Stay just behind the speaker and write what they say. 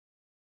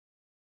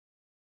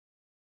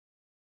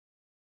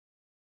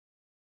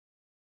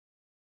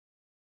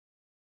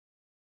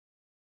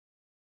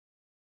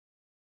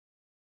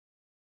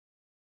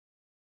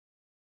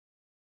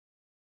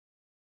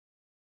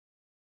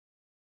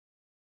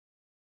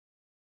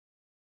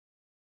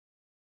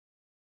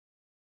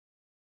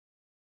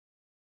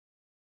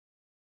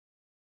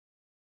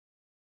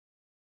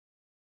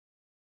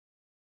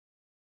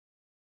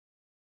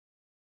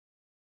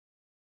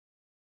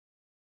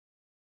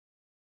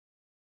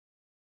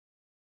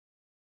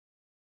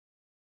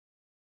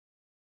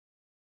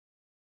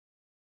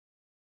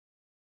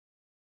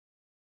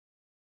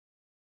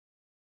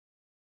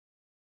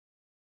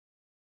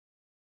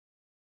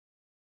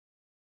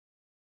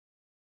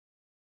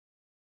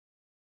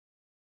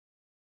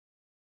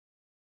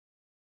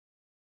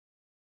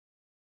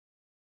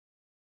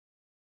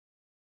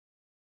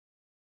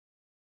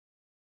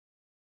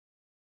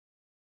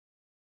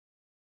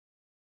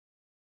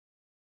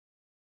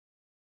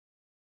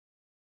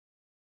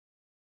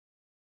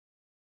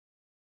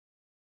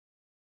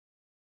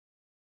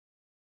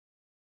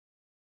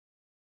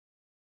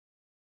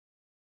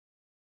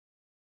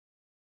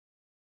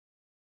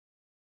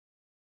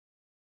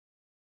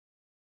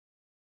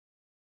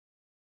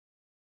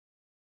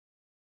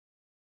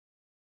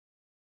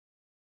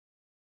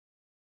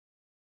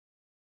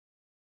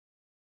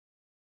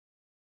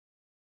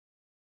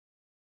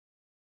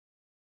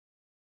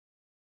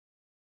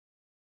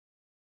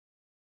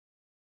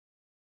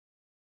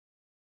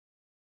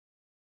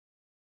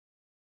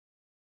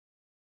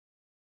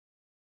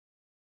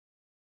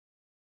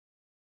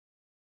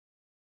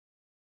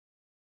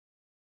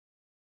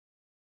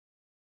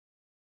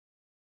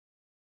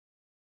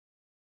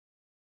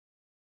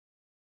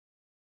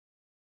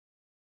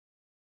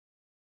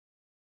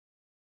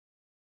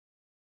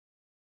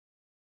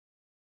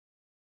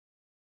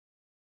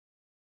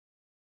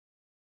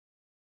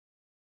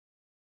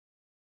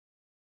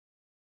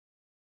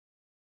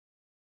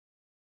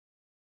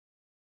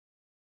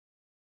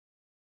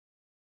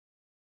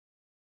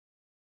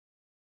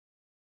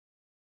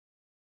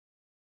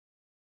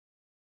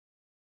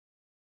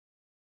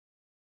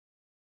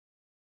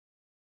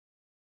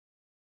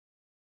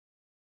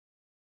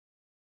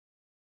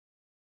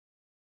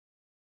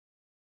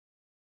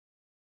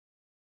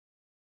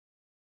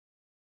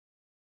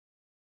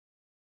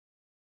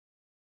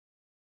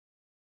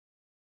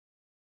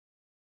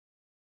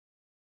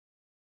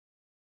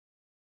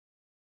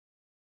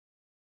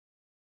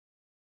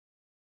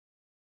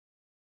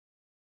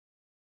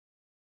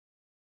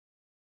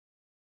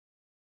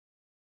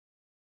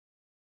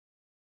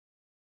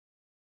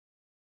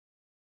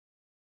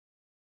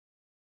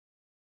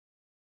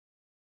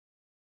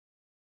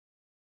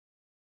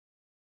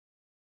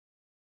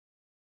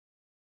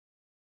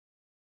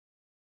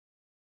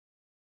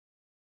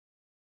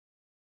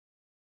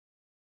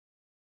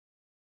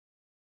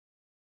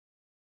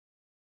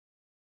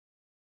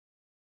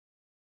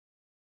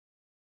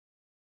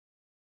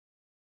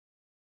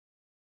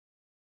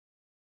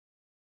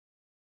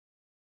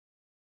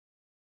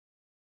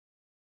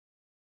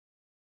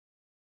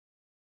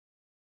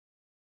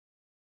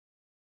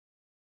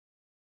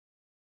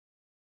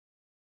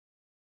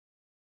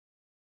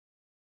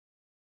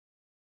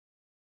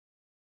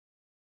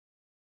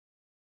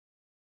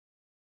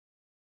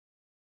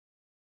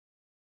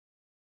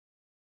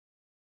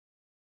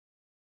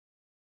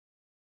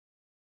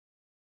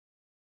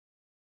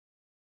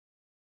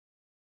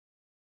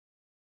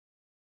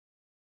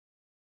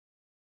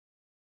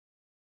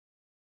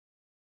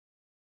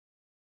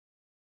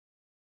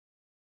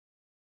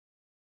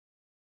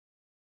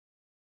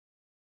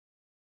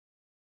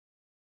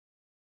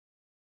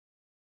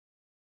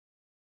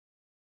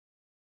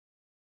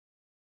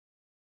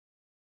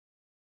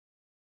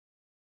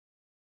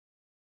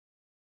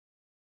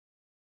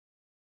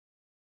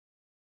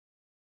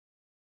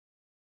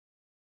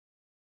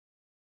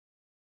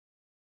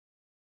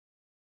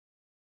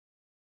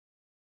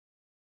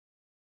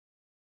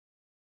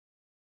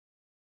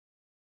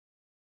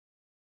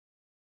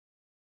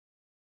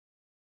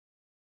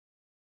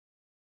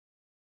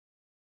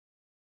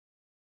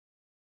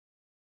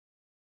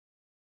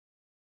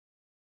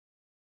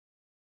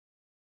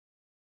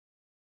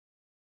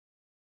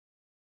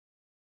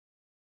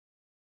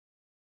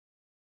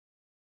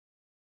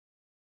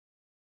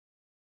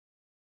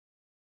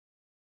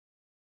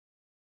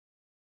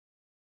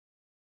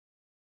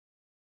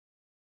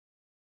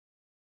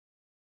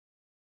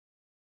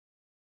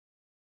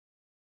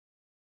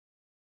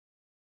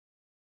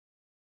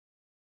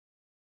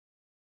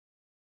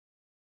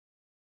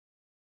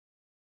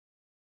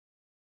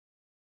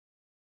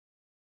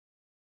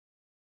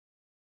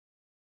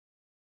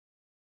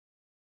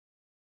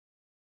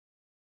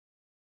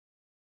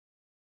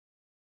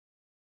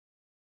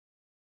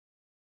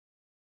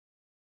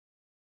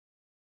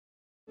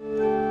In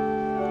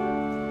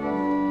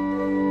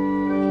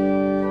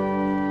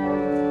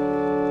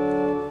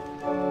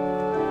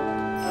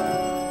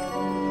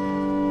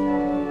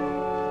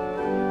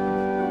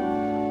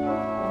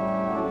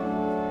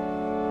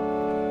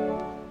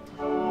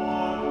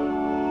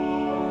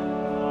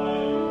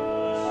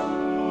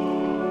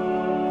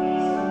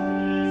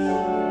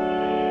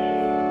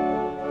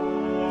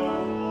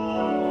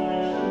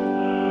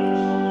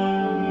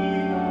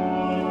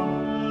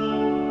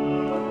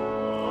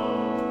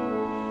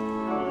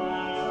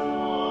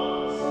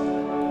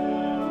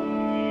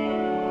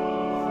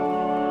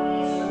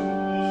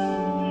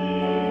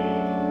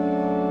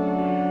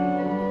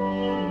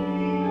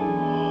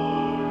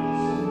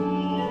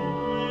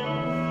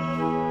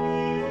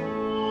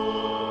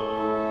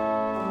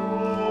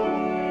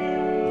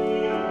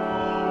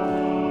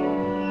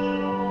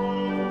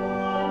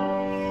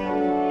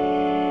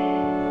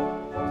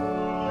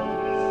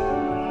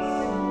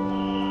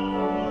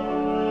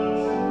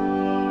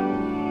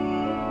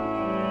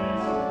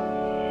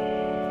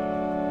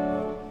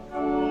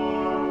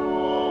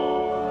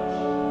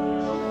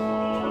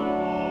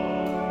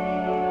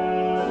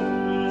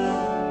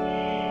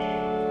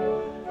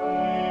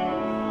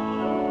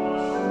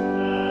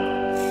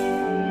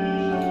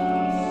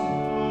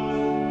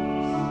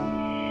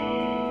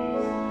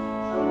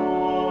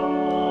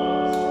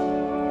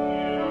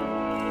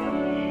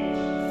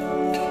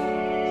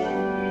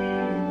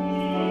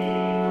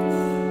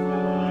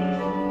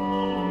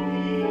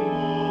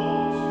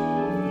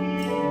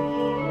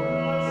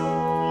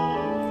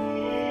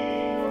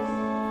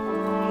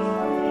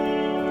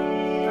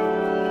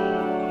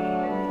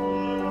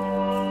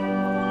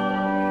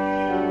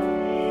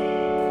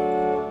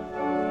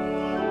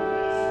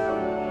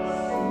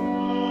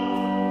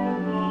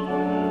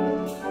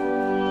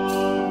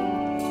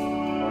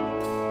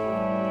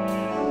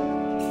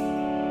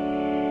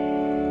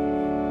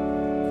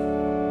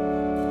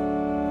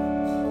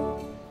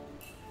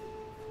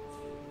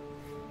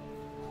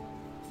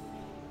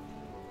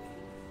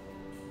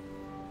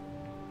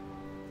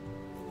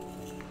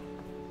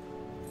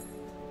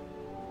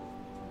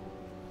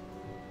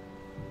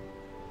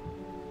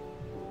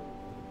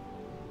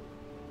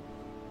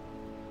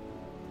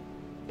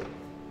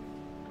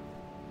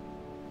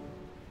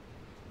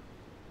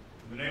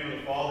the name of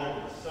the Father,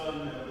 and of the Son,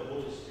 and of the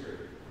Holy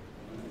Spirit.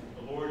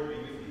 The Lord be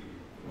with you.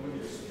 And with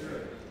your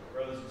spirit.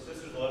 Brothers and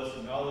sisters, let us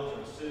acknowledge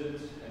our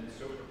sins and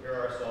so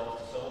prepare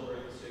ourselves to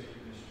celebrate the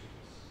sacred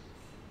mysteries.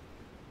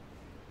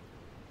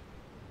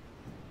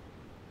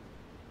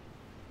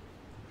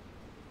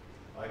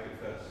 I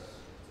confess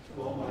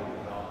To Almighty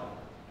God,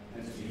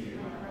 and to you,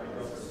 my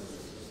brothers and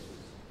sisters,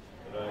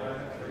 that I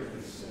have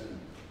greatly sinned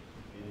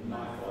in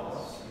my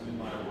thoughts and in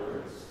my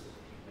words,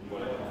 in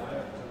what I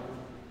have done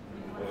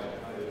and what I have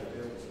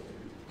failed to do,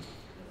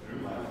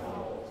 through my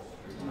fault,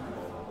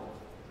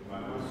 through my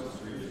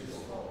most grievous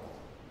fault.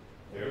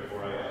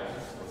 Therefore I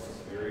ask for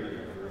sincerity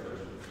and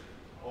courage,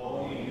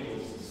 all the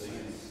angels and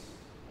saints,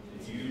 and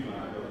you,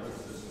 my brothers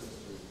and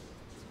sisters,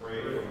 to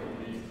pray for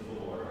me to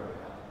the Lord our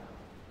God.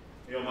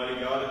 May Almighty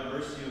God have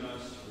mercy on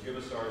us, forgive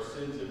us our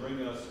sins, and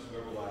bring us to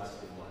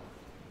everlasting life.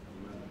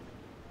 Amen.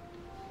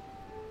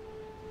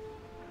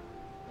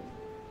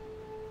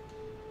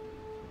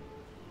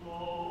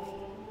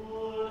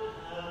 Lord,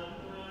 have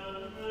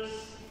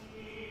mercy.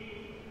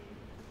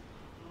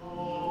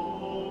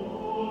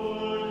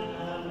 Lord,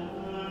 have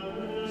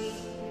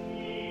mercy.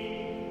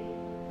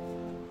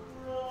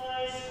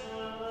 Christ,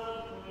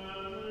 have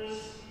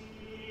mercy.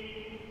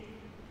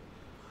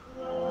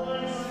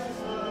 Christ,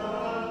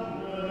 have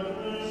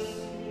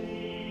mercy.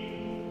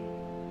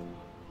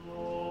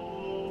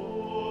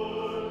 Lord,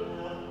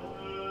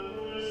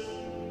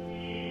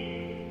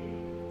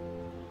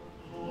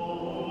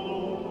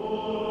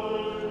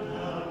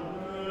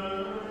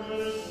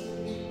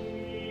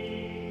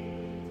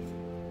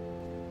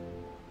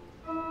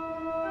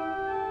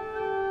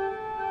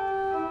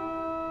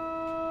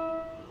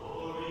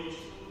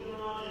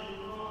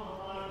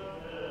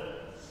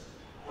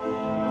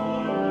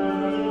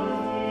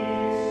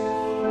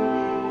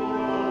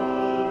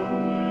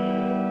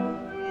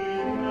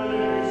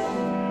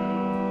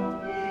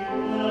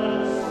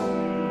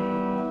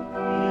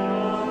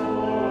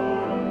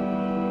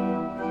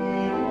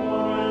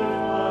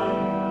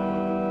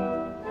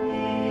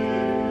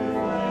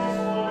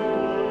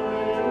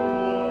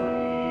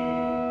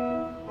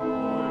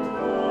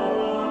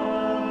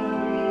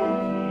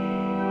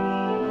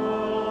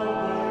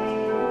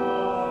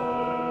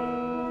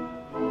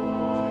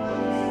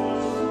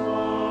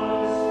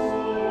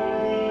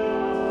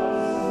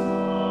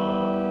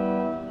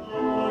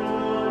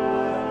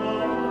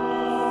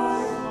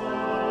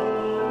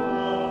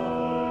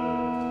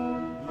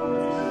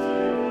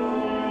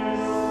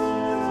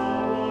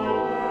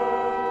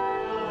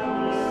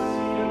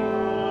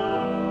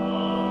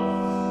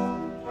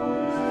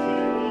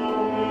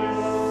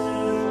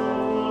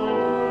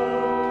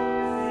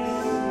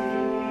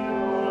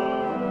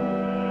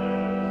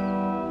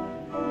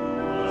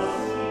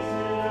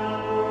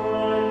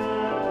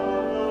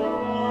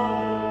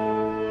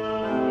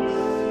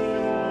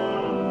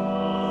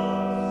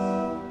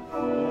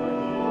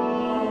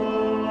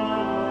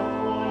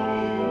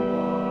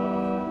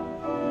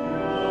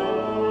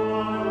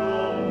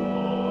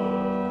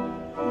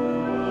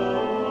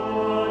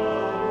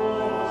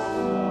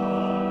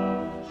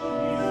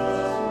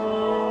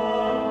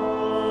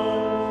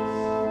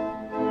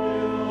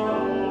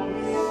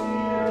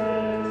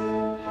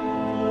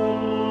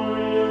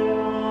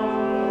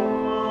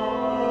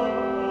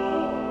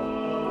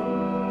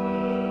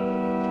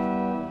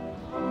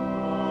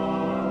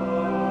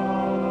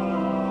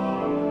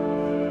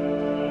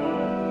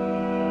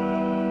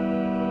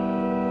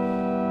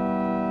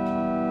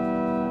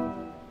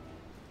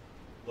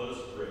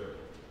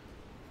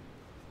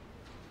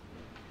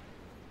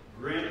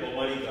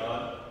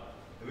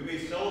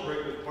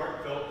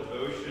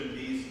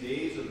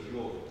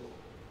 joy,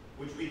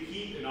 which we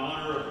keep in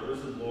honor of the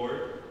risen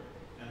Lord,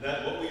 and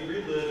that what we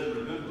relive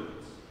in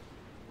remembrance,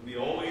 we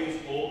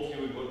always hold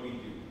to in what we do.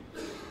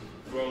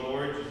 Through our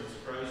Lord Jesus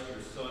Christ,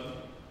 your Son,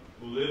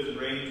 who lives and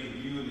reigns with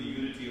you in the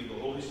unity of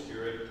the Holy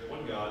Spirit,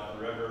 one God,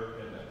 forever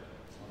and ever.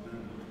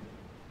 Amen.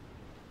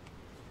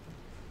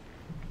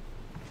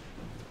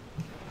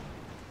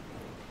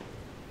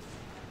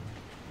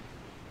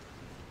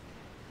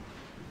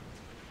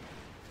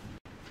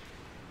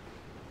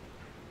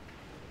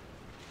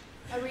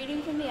 A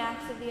reading from the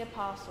Acts of the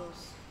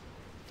Apostles.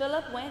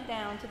 Philip went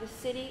down to the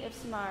city of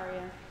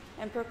Samaria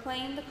and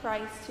proclaimed the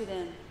Christ to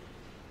them.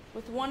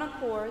 With one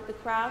accord, the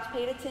crowds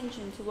paid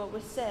attention to what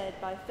was said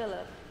by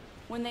Philip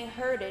when they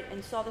heard it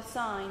and saw the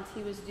signs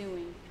he was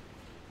doing.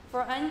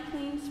 For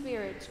unclean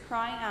spirits,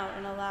 crying out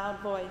in a loud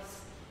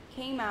voice,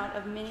 came out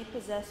of many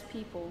possessed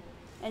people,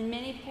 and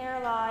many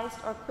paralyzed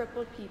or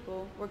crippled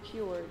people were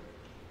cured.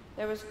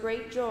 There was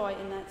great joy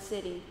in that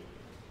city.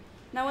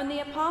 Now when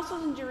the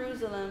apostles in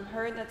Jerusalem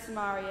heard that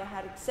Samaria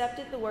had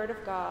accepted the word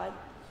of God,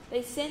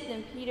 they sent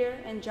them Peter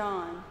and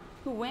John,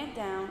 who went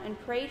down and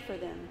prayed for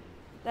them,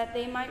 that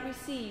they might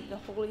receive the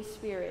Holy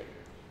Spirit,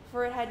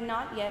 for it had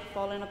not yet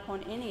fallen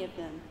upon any of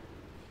them.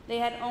 They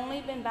had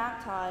only been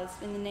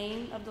baptized in the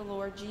name of the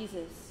Lord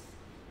Jesus.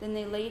 Then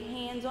they laid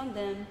hands on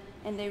them,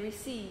 and they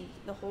received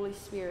the Holy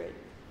Spirit.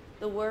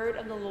 The word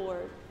of the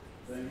Lord.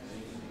 Thanks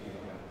be to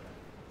God.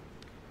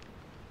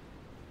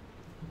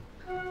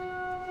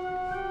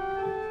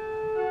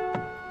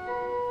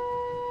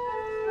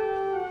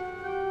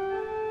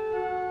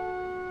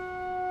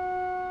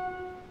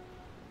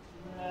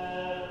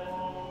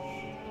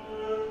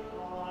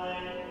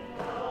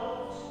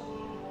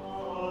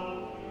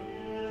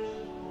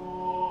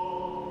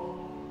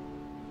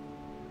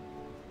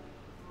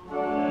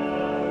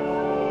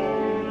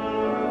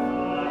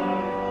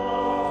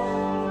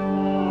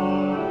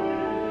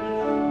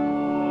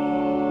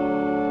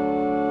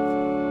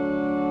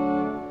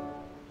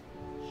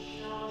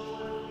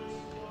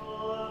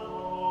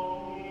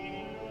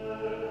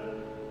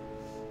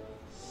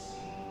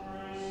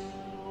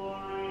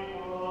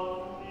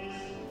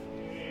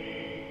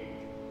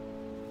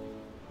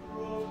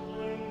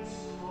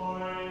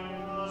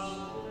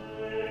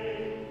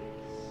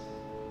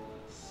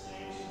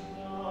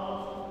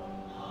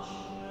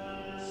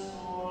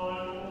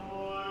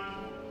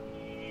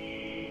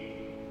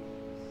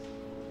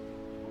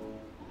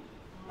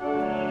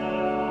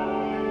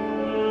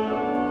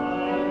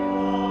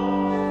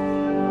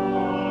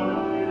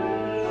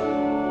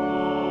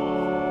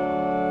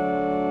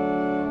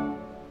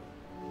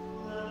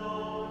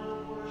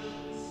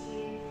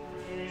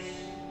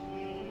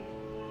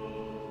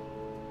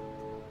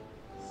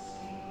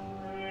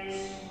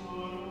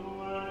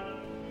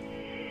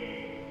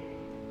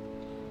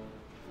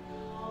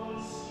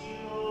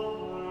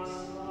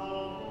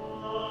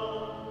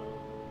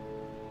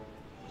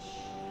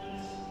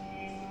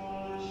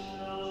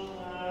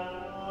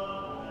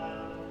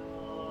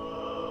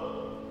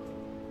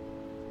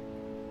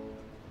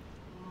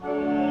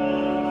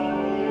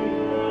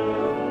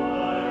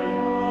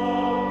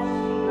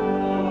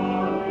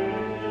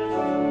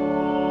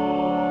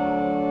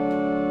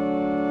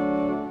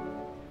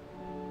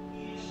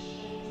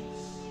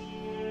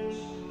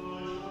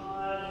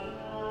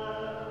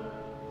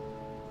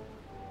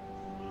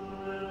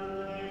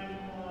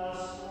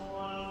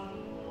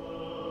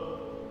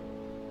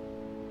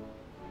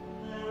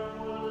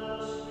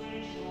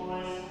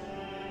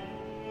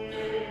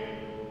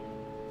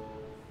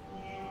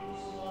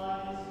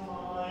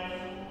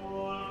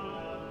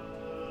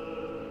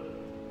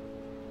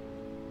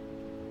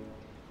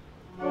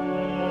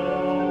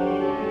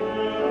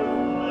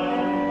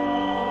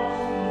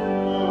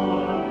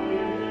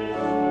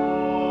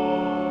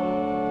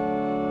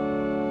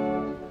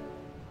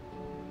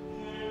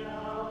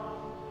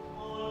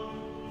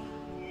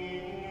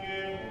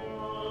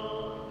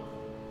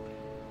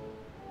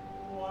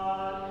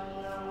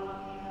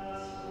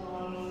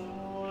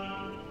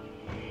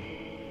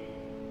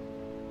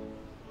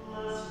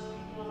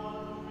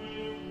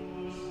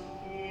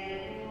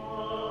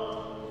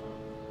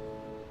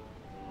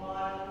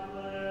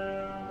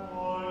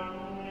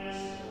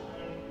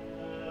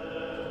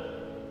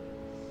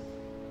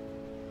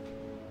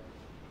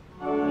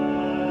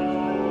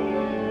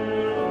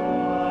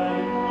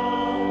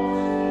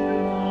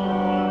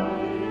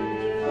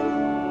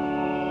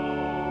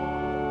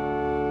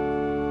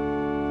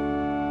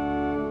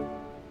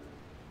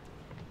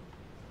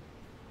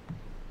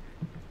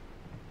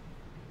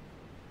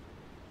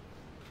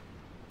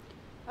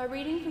 A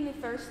reading from the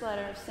first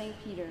letter of St.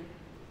 Peter.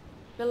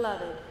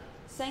 Beloved,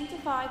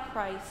 sanctify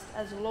Christ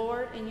as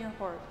Lord in your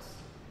hearts.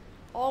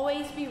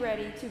 Always be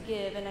ready to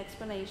give an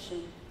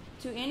explanation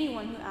to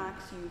anyone who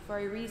asks you for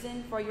a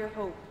reason for your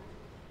hope,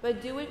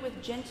 but do it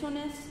with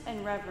gentleness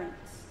and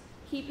reverence,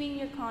 keeping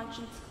your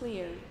conscience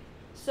clear,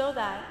 so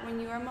that when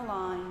you are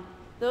maligned,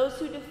 those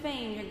who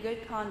defame your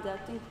good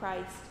conduct in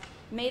Christ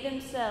may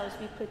themselves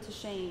be put to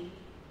shame.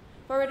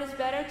 For it is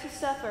better to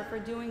suffer for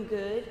doing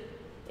good,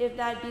 if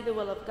that be the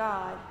will of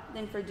God,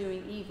 than for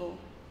doing evil.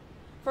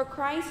 For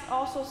Christ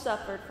also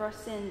suffered for our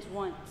sins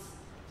once,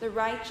 the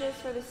righteous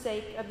for the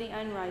sake of the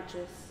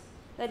unrighteous,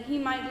 that he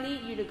might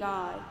lead you to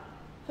God.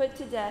 Put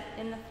to death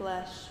in the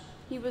flesh,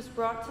 he was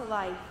brought to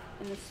life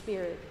in the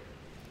Spirit.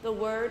 The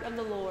word of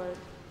the Lord.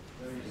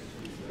 Praise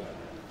be to God.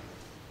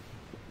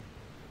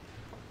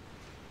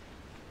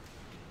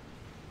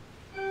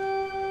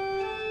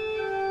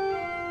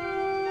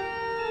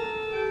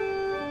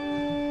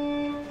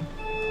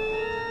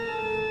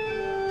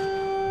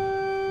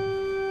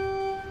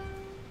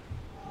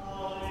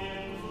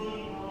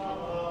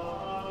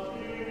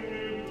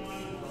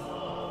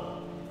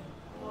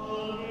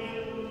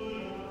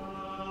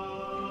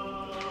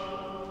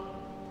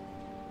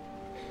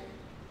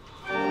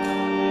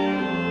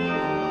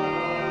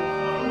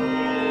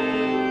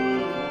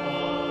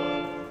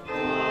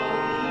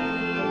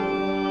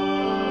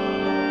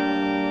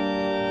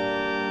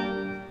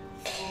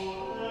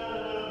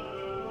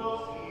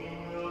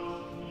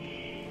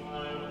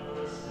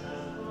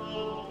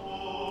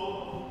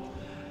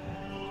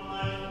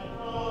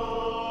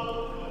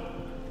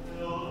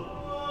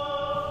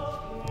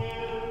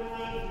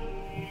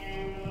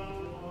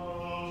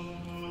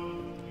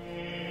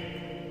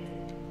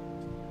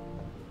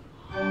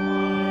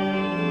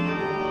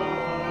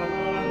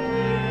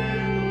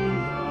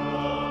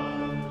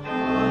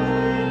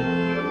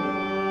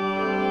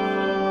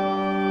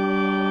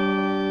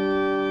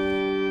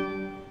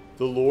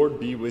 The Lord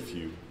be with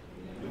you.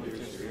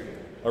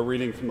 A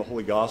reading from the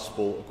Holy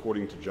Gospel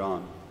according to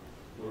John.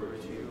 Glory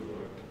to you,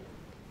 Lord.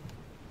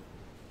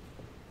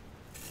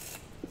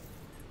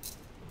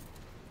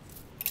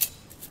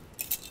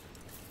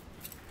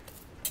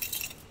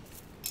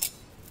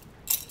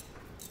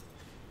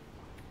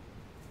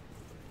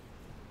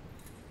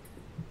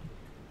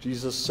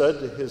 Jesus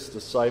said to his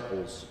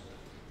disciples,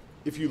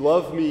 "If you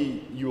love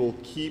me, you will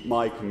keep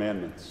my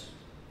commandments.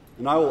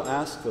 And I will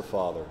ask the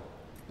Father,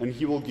 and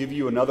he will give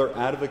you another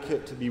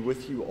advocate to be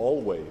with you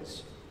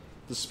always,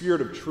 the Spirit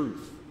of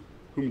truth,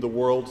 whom the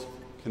world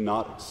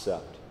cannot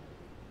accept,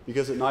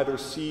 because it neither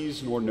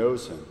sees nor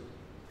knows him.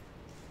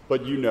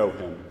 But you know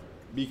him,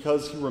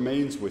 because he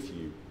remains with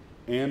you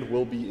and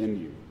will be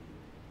in you.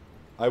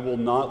 I will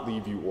not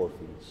leave you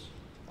orphans.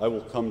 I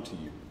will come to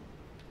you.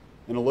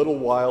 In a little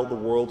while the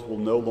world will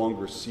no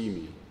longer see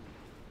me,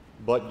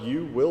 but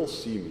you will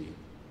see me,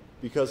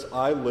 because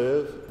I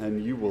live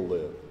and you will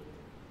live.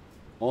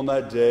 On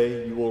that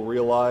day you will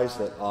realize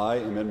that I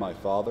am in my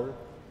Father,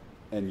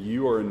 and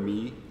you are in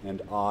me,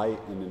 and I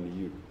am in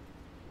you.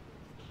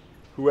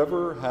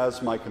 Whoever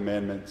has my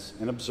commandments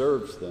and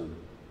observes them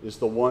is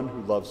the one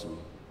who loves me.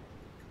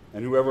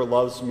 And whoever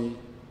loves me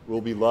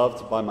will be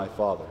loved by my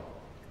Father,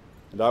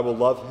 and I will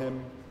love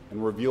him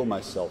and reveal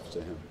myself to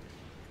him."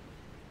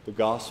 The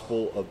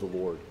Gospel of the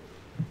Lord.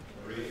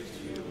 Praise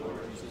to you, Lord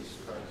Jesus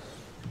Christ.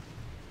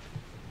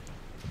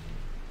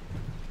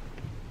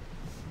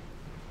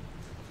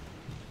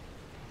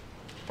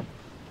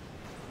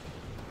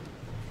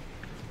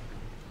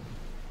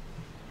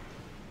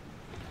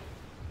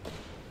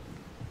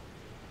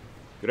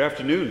 Good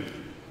afternoon.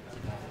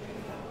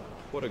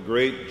 What a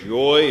great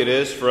joy it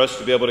is for us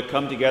to be able to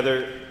come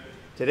together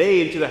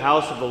today into the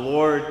house of the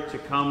Lord to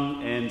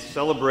come and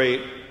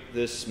celebrate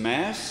this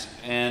Mass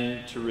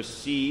and to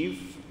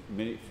receive,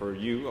 for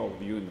you, all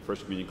of you in the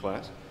First Communion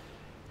class,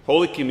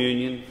 Holy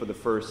Communion for the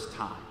first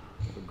time.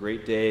 What a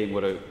great day and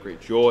what a great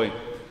joy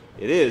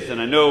it is.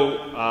 And I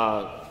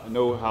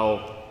know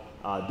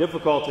how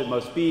difficult it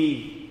must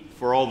be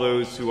for all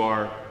those who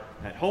are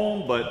at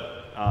home,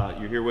 but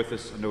you're here with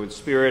us, I know, in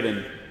spirit,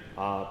 and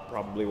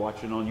probably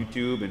watching on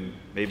YouTube, and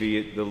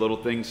maybe the little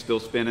thing's still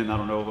spinning. I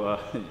don't know.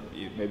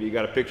 Maybe you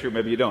got a picture,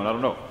 maybe you don't. I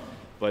don't know.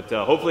 But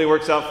hopefully it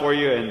works out for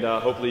you, and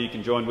hopefully you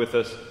can join with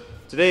us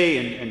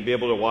today and be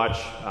able to watch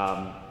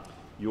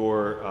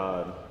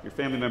your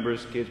family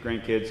members, kids,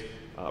 grandkids,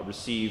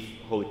 receive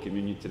Holy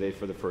Communion today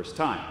for the first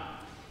time.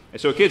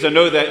 And so, kids, I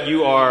know that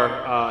you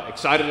are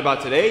excited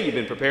about today. You've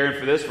been preparing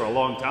for this for a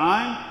long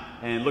time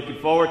and looking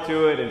forward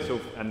to it. And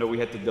so I know we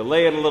had to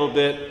delay it a little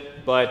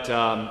bit, but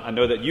I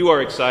know that you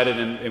are excited,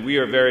 and we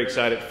are very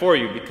excited for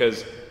you,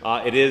 because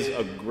it is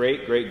a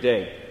great, great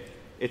day.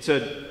 It's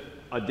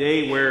a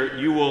day where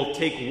you will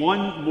take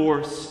one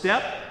more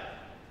step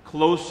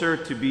closer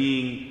to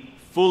being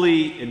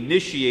fully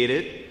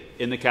initiated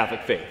in the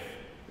Catholic faith.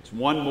 It's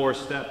one more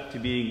step to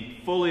being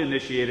fully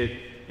initiated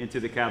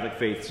into the Catholic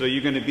faith. So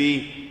you're going to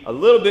be a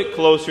little bit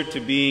closer to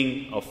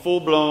being a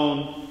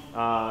full-blown,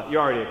 you're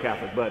already a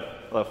Catholic, but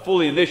a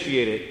fully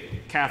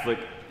initiated Catholic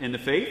in the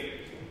faith.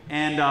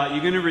 And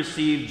you're going to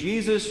receive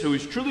Jesus, who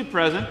is truly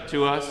present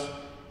to us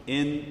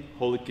in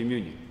Holy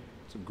Communion.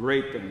 It's a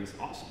great thing. It's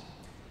awesome.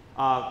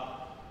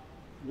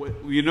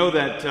 You know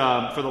that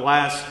for the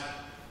last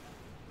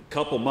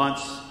couple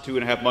months,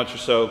 2.5 months or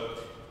so,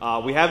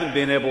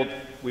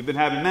 we've been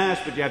having Mass,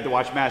 but you have to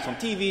watch Mass on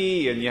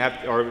TV, and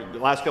or the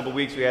last couple of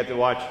weeks we had to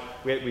watch,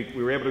 we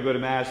were able to go to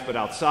Mass, but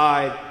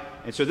outside.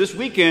 And so this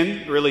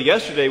weekend, really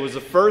yesterday, was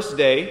the first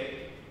day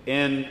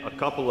in a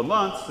couple of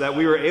months that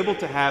we were able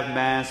to have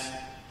Mass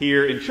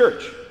here in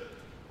church.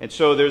 And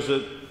so there's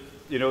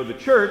the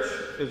church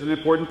is an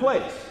important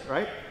place,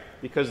 right?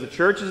 Because the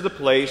church is the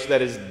place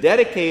that is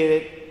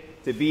dedicated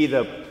to be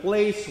the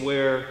place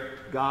where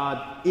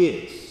God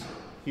is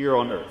here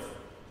on earth.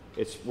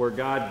 It's where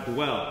God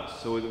dwells.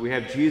 So we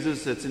have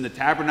Jesus that's in the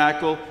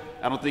tabernacle.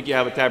 I don't think you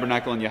have a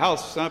tabernacle in your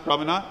house. Huh?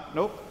 Probably not.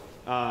 Nope.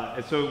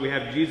 And so we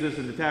have Jesus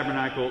in the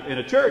tabernacle in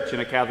a church, in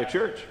a Catholic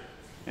church.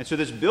 And so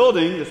this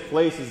building, this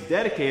place is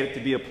dedicated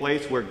to be a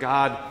place where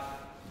God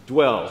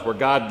dwells, where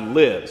God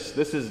lives.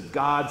 This is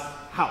God's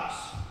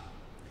house.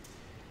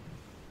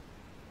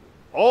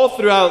 All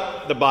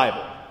throughout the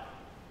Bible,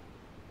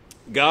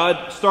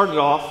 God started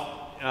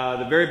off,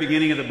 the very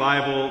beginning of the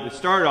Bible, it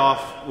started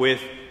off with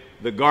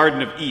the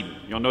Garden of Eden.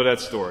 You'll know that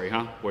story,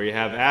 huh? Where you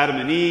have Adam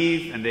and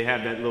Eve, and they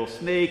have that little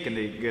snake, and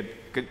they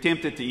get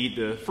tempted to eat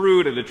the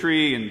fruit of the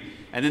tree,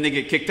 and then they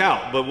get kicked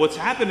out. But what's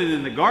happening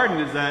in the garden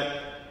is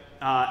that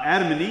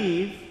Adam and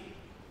Eve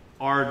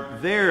are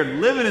there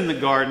living in the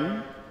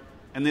garden,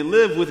 and they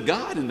live with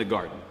God in the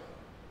garden.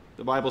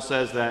 The Bible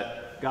says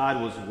that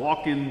God was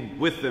walking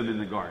with them in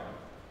the garden.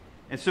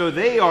 And so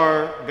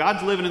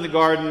God's living in the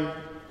garden,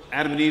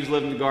 Adam and Eve's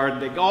living in the garden,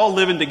 they're all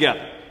living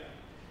together.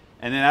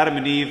 And then Adam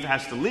and Eve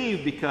has to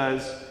leave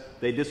because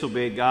they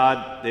disobeyed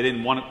God. They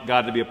didn't want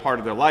God to be a part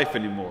of their life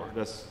anymore.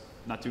 That's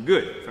not too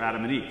good for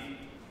Adam and Eve.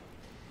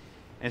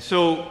 And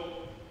so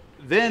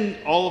then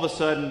all of a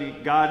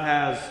sudden God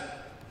has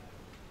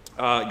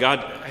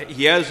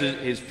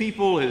his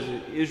people, his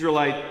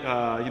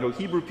Israelite,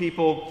 Hebrew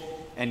people,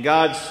 and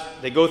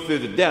they go through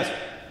the desert.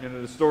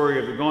 The story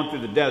of they're going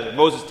through the desert.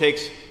 Moses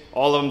takes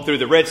all of them through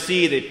the Red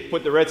Sea. They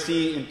put the Red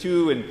Sea in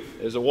two, and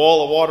there's a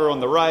wall of water on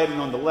the right and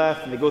on the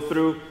left, and they go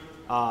through.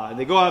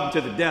 They go out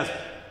into the desert.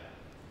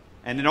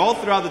 And then all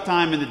throughout the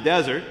time in the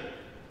desert,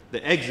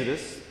 the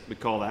Exodus, we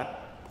call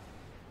that,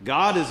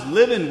 God is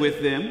living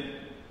with them,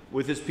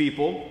 with his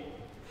people,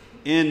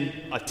 in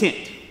a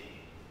tent.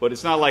 But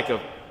it's not like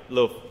a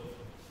little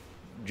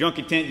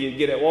junky tent you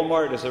get at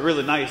Walmart. It's a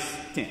really nice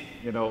tent,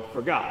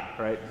 for God,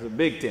 right? It's a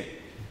big tent.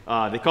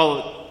 They call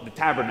it the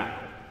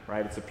tabernacle,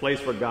 right? It's a place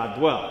where God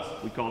dwells.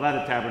 We call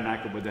that a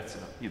tabernacle, but that's,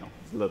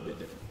 it's a little bit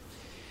different.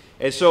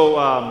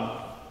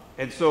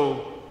 And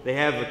so they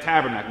have a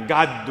tabernacle.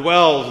 God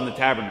dwells in the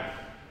tabernacle.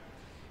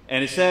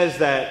 And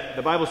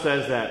the Bible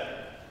says that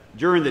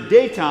during the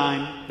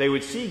daytime, they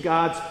would see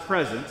God's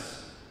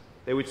presence.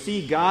 They would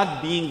see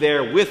God being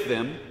there with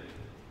them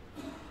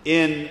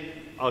in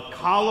a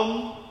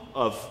column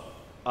of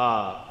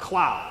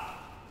cloud,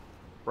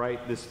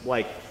 right? This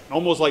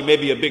almost like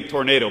maybe a big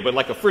tornado, but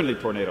like a friendly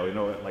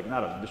tornado, like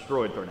not a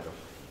destroyed tornado.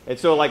 And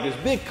so like this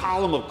big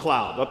column of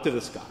cloud up to the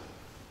sky.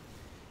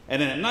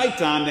 And then at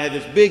nighttime, they had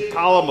this big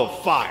column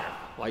of fire,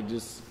 like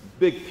this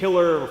big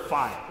pillar of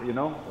fire,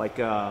 like,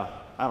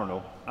 I don't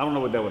know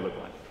what that would look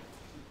like.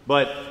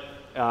 But,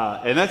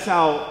 and that's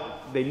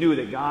how they knew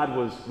that God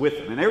was with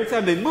them. And every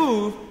time they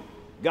moved,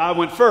 God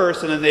went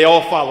first, and then they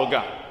all followed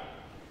God.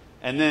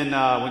 And then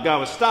when God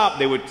would stop,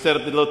 they would set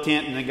up the little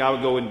tent, and then God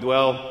would go and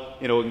dwell,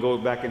 and go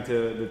back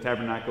into the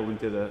tabernacle,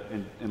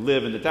 and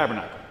live in the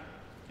tabernacle,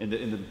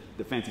 in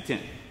the fancy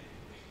tent.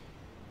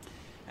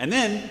 And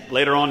then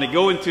later on, they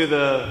go into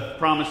the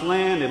promised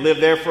land. They live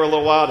there for a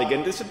little while. They get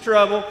into some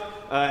trouble,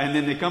 and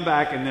then they come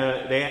back, and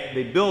they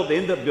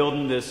end up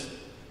building this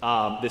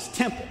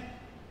temple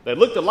that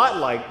looked a lot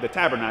like the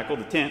tabernacle,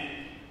 the tent,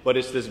 but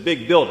it's this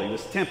big building,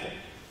 this temple.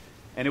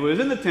 And it was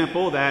in the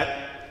temple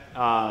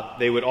that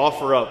they would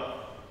offer up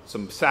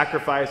some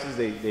sacrifices.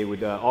 They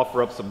would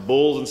offer up some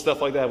bulls and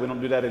stuff like that. We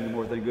don't do that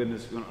anymore, thank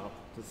goodness.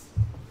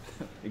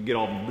 It get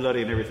all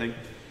bloody and everything.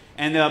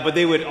 And but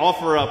they would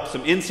offer up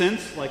some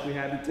incense, like we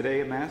have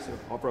today at Mass.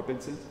 Offer up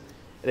incense.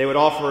 They would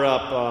offer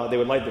up. They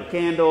would light their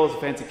candles,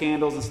 fancy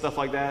candles and stuff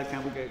like that.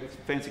 Kind of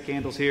fancy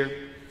candles here.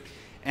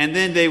 And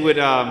then they would.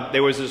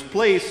 There was this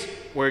place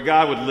where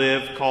God would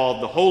live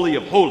called the Holy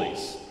of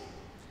Holies.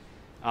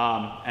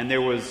 And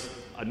there was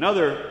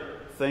another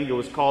thing. It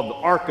was called the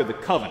Ark of the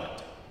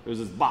Covenant. There was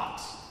this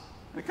box.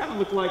 It kind of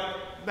looked like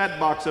that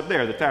box up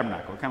there, the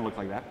tabernacle. It kind of looked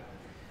like that.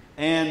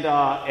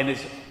 And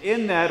it's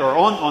in that, or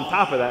on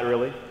top of that,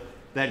 really,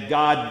 that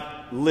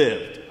God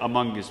lived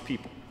among his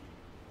people.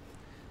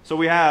 So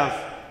we have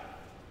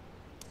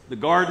the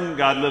garden,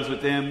 God lives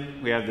with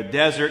them. We have the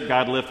desert,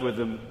 God lived with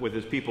them, with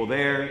his people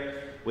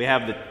there. We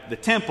have the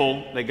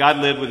temple, that God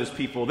lived with his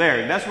people there.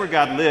 And that's where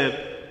God lived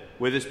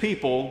with his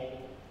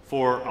people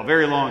for a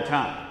very long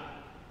time.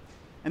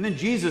 And then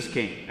Jesus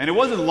came. And it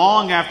wasn't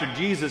long after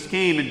Jesus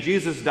came and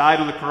Jesus died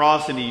on the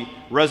cross and he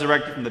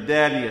resurrected from the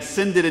dead and he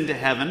ascended into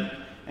heaven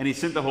and he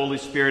sent the Holy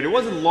Spirit. It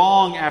wasn't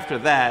long after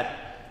that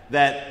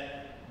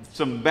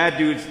some bad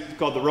dudes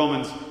called the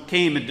Romans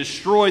came and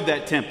destroyed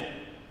that temple.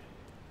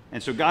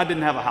 And so God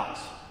didn't have a house.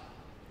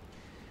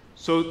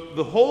 So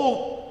the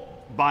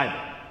whole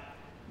Bible,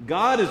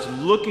 God is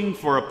looking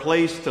for a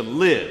place to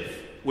live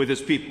with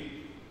his people.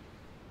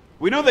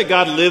 We know that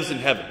God lives in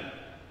heaven.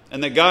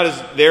 And that God is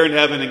there in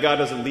heaven and God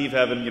doesn't leave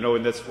heaven,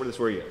 and that's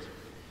where he is.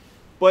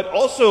 But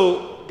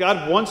also,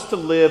 God wants to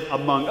live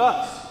among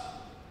us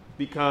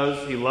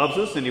because he loves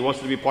us and he wants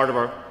to be part of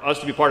us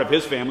to be part of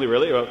his family,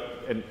 really.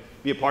 And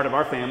be a part of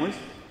our families.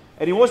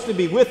 And he wants to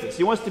be with us.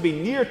 He wants to be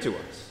near to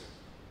us.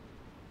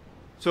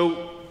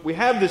 So we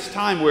have this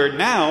time where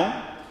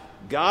now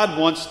God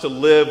wants to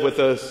live with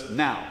us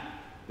now.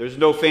 There's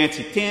no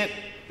fancy tent.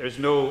 There's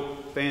no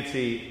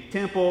fancy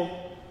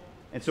temple.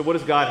 And so what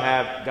does God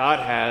have? God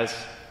has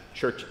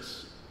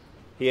churches.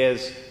 He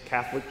has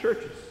Catholic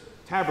churches,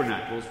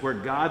 tabernacles where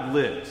God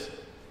lives.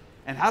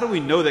 And how do we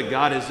know that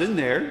God is in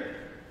there?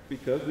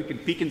 Because we can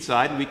peek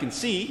inside and we can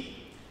see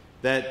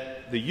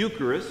that the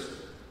Eucharist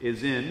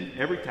is in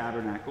every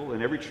tabernacle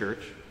and every church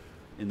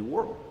in the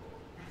world.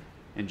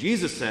 And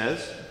Jesus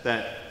says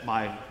that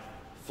my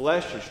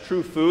flesh is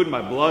true food,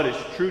 my blood is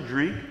true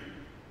drink.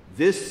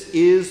 This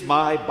is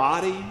my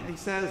body, he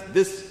says.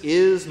 This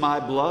is my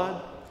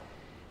blood.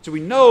 So we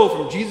know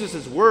from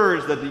Jesus'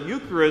 words that the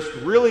Eucharist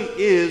really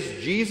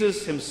is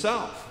Jesus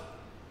himself.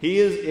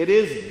 It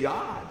is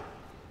God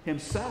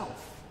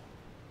himself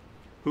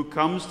who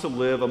comes to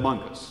live among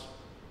us.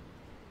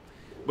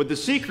 But the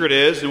secret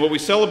is, and what we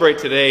celebrate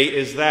today,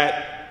 is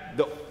that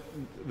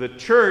the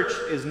church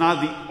is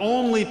not the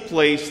only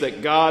place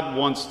that God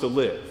wants to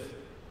live.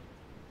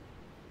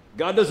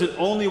 God doesn't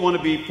only want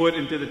to be put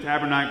into the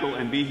tabernacle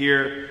and be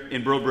here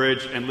in Brill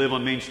Bridge and live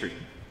on Main Street.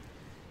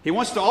 He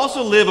wants to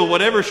also live on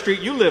whatever street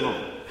you live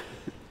on,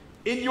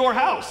 in your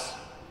house,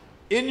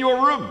 in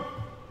your room,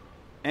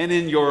 and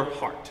in your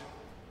heart.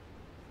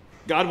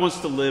 God wants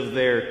to live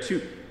there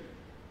too.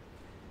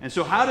 And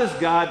so how does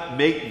God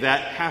make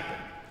that happen?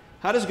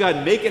 How does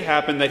God make it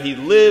happen that he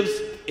lives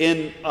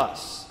in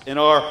us, in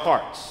our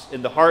hearts,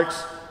 in the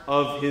hearts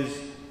of his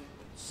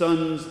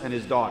sons and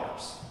his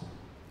daughters?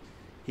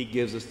 He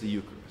gives us the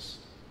Eucharist.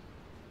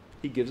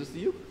 He gives us the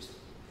Eucharist.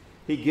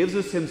 He gives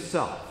us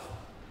himself.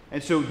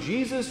 And so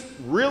Jesus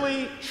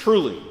really,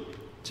 truly,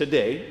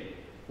 today,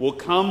 will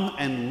come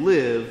and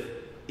live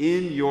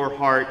in your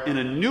heart in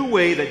a new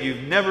way that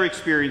you've never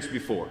experienced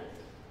before.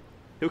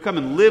 He'll come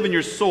and live in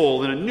your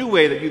soul in a new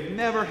way that you've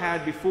never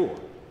had before.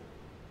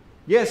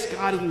 Yes,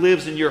 God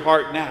lives in your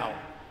heart now,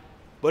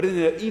 but in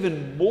an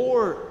even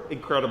more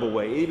incredible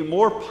way, even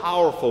more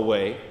powerful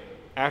way,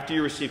 after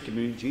you receive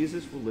communion,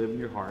 Jesus will live in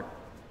your heart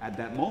at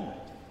that moment.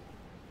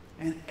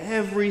 And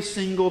every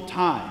single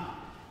time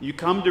you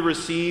come to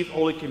receive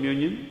Holy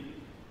Communion,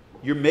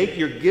 you're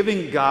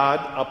giving God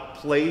a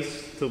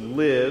place to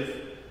live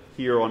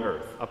here on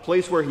earth, a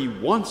place where he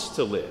wants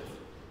to live,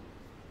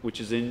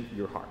 which is in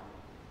your heart.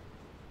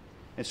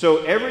 And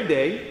so every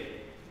day,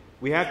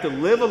 we have to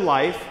live a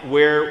life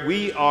where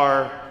we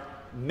are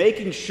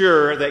making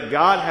sure that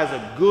God has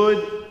a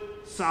good,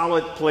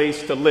 solid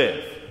place to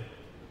live.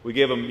 We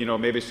give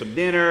him, maybe some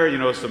dinner,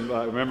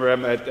 remember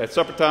at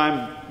supper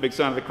time, big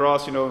sign of the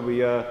cross, and we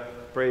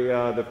pray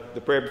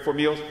the prayer before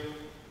meals.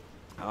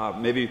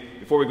 Maybe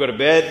before we go to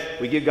bed,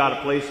 we give God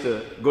a place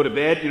to go to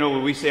bed.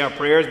 When we say our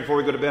prayers before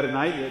we go to bed at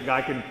night,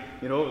 God can,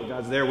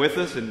 God's there with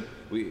us, and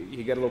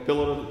he got a little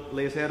pillow to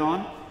lay his head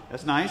on.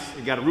 That's nice.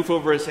 He got a roof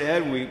over his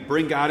head, and we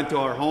bring God into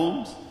our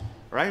homes,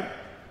 right?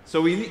 So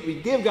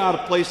we give God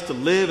a place to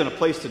live and a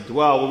place to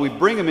dwell, where we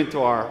bring him into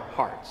our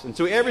hearts. And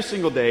so every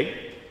single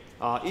day,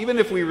 even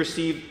if we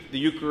receive the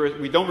Eucharist,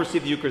 we don't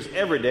receive the Eucharist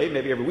every day,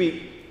 maybe every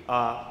week,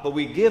 but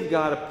we give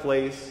God a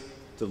place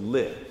to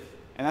live.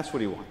 And that's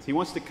what he wants. He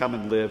wants to come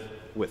and live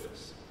with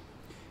us.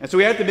 And so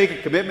we have to make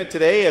a commitment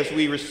today as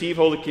we receive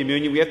Holy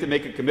Communion. We have to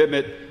make a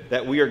commitment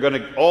that we are going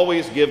to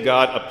always give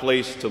God a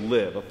place to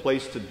live, a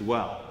place to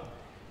dwell.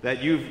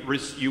 That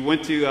you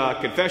went to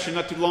confession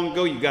not too long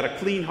ago, you've got a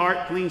clean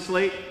heart, clean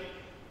slate,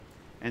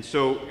 and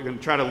so you're going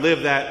to try to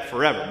live that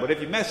forever. But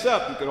if you mess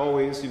up, you could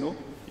always, you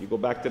go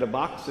back to the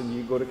box and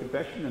you go to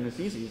confession, and it's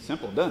easy, it's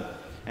simple, done.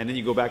 And then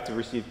you go back to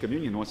receive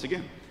communion once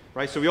again,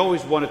 right? So we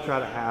always want to try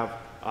to have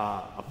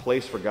a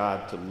place for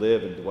God to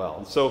live and dwell.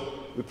 And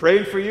so we're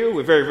praying for you.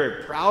 We're very,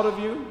 very proud of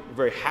you. We're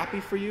very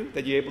happy for you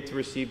that you're able to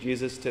receive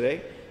Jesus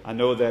today. I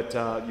know that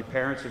your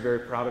parents are very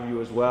proud of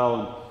you as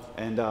well.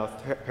 And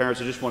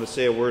parents, I just want to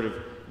say a word of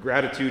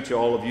gratitude to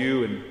all of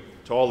you and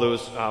to all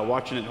those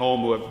watching at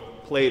home who have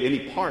played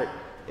any part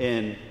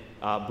in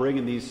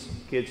bringing these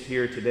kids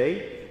here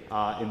today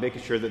and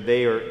making sure that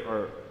they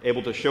are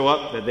able to show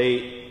up, that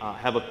they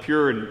have a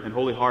pure and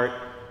holy heart,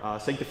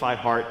 sanctified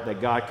heart,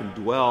 that God can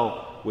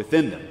dwell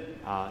within them.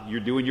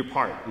 You're doing your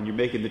part, and you're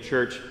making the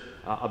church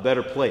a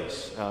better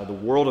place, the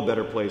world a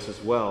better place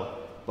as well,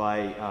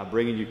 by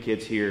bringing your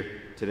kids here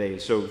today.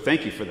 So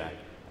thank you for that.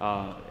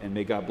 And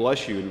may God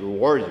bless you and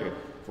reward you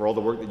for all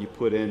the work that you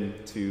put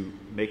into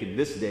making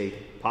this day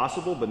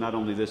possible, but not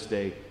only this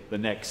day, the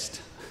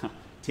next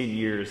 10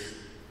 years,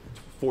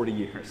 40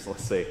 years,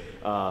 let's say,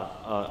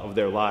 of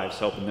their lives,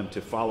 helping them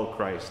to follow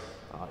Christ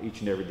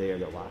each and every day of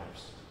their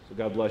lives. So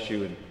God bless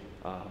you, and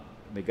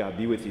may God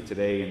be with you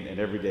today and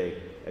every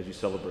day as you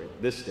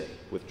celebrate this day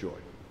with joy.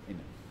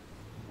 Amen.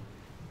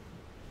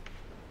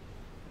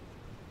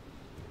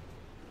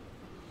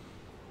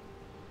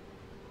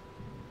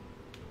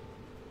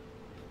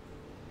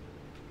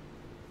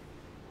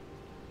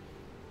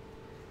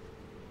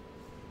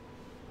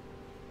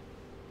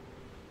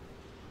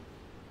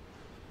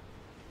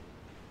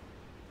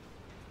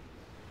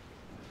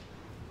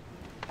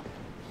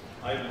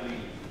 I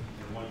believe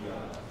in one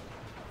God,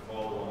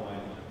 Father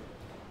Almighty,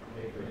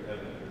 maker of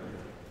heaven and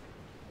earth,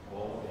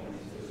 all things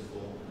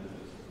visible and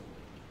invisible.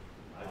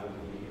 I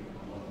believe in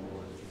one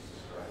Lord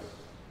Jesus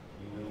Christ,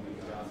 the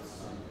only begotten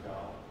Son of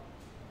God,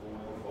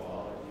 born of the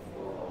Father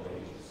before all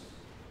ages,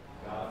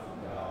 God from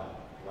God,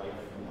 light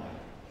from light,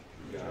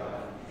 true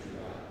God from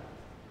true God,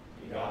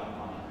 begotten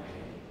not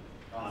made,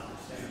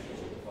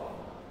 consubstantial with the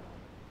Father.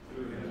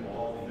 Through him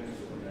all things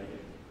were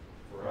made,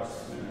 for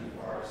us men and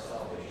for our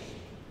salvation.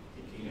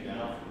 He came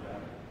down from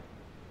heaven,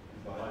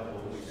 and by the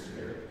Holy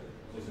Spirit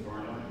was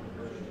born of the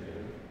Virgin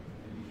Mary,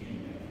 and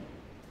became man.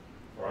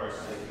 For our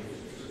sake he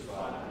was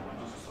crucified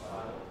and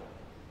crucified.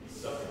 He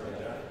suffered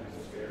death and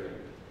was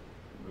buried,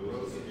 and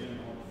rose again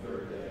on the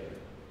third day,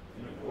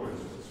 in accordance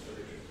with the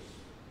Scriptures.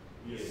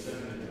 He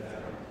ascended into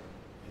heaven,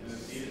 and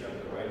is seated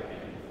at the right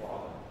hand of the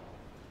Father.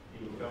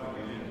 He will come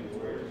again in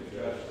glory to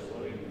judge the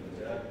living and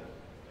the dead,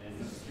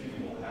 and his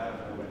kingdom will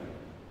have no end.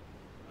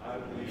 I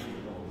believe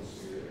in the Holy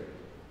Spirit,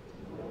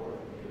 the Lord,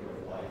 the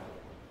giver of life,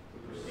 who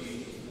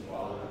proceeds from the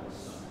Father and the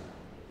Son,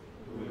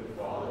 who with the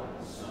Father and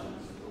the Son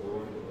is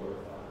glory and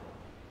glorified,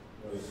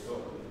 who has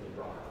spoken to the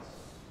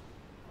prophets.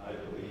 I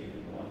believe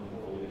in one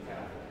holy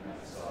Catholic and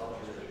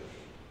apostolic church.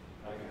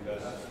 I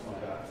confess my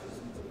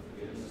baptism for the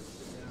forgiveness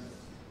of sins,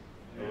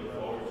 and I look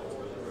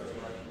forward to the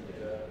resurrection of the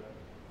dead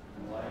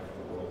and the life of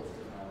the world to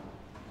come.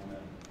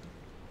 Amen.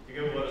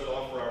 Together, let us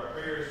offer our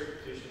prayers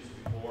and petitions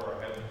before our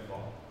Heavenly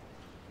Father.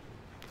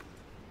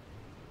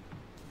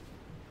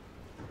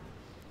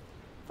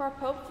 For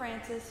Pope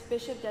Francis,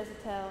 Bishop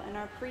Desitel, and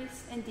our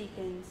priests and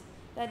deacons,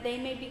 that they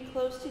may be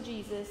close to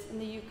Jesus in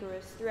the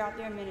Eucharist throughout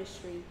their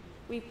ministry,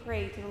 we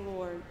pray to the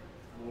Lord.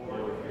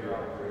 Lord, hear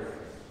our prayers.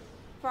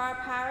 For our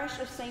parish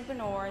of St.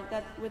 Bernard,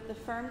 that with the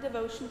firm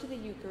devotion to the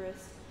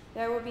Eucharist,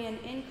 there will be an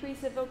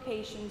increase of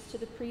vocations to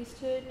the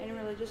priesthood and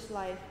religious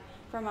life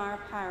from our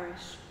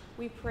parish,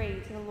 we pray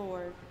to the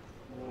Lord.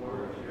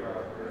 Lord, hear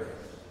our prayers.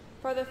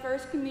 For the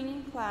First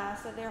Communion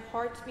class, that their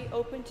hearts be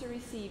open to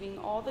receiving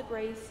all the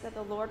grace that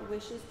the Lord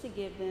wishes to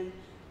give them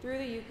through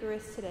the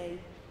Eucharist today,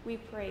 we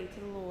pray to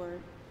the Lord.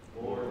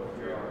 Lord,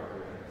 hear our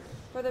prayers.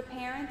 For the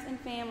parents and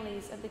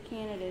families of the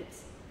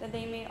candidates, that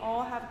they may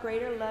all have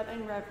greater love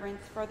and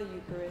reverence for the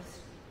Eucharist,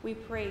 we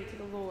pray to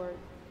the Lord.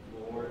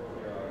 Lord,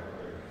 hear our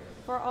prayers.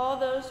 For all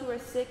those who are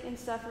sick and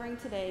suffering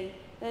today,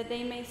 that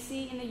they may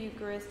see in the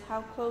Eucharist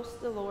how close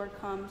the Lord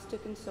comes to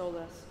console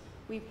us,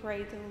 we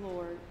pray to the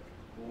Lord.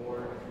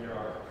 Lord, hear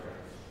our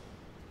prayers.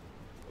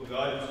 O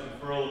God, whose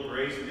conferral of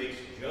grace makes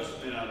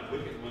just men out of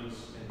wicked ones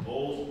and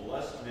molds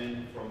blessed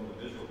men from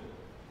the miserable,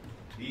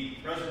 be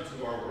present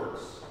to our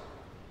works.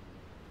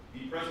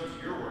 Be present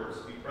to your works,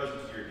 be present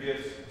to your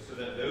gifts, so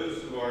that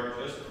those who are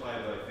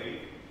justified by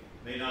faith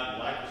may not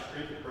lack the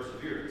strength of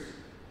perseverance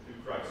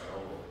through Christ our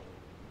Lord.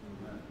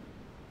 Amen.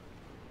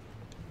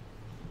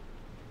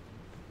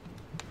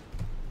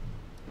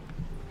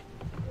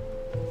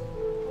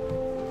 Thank you.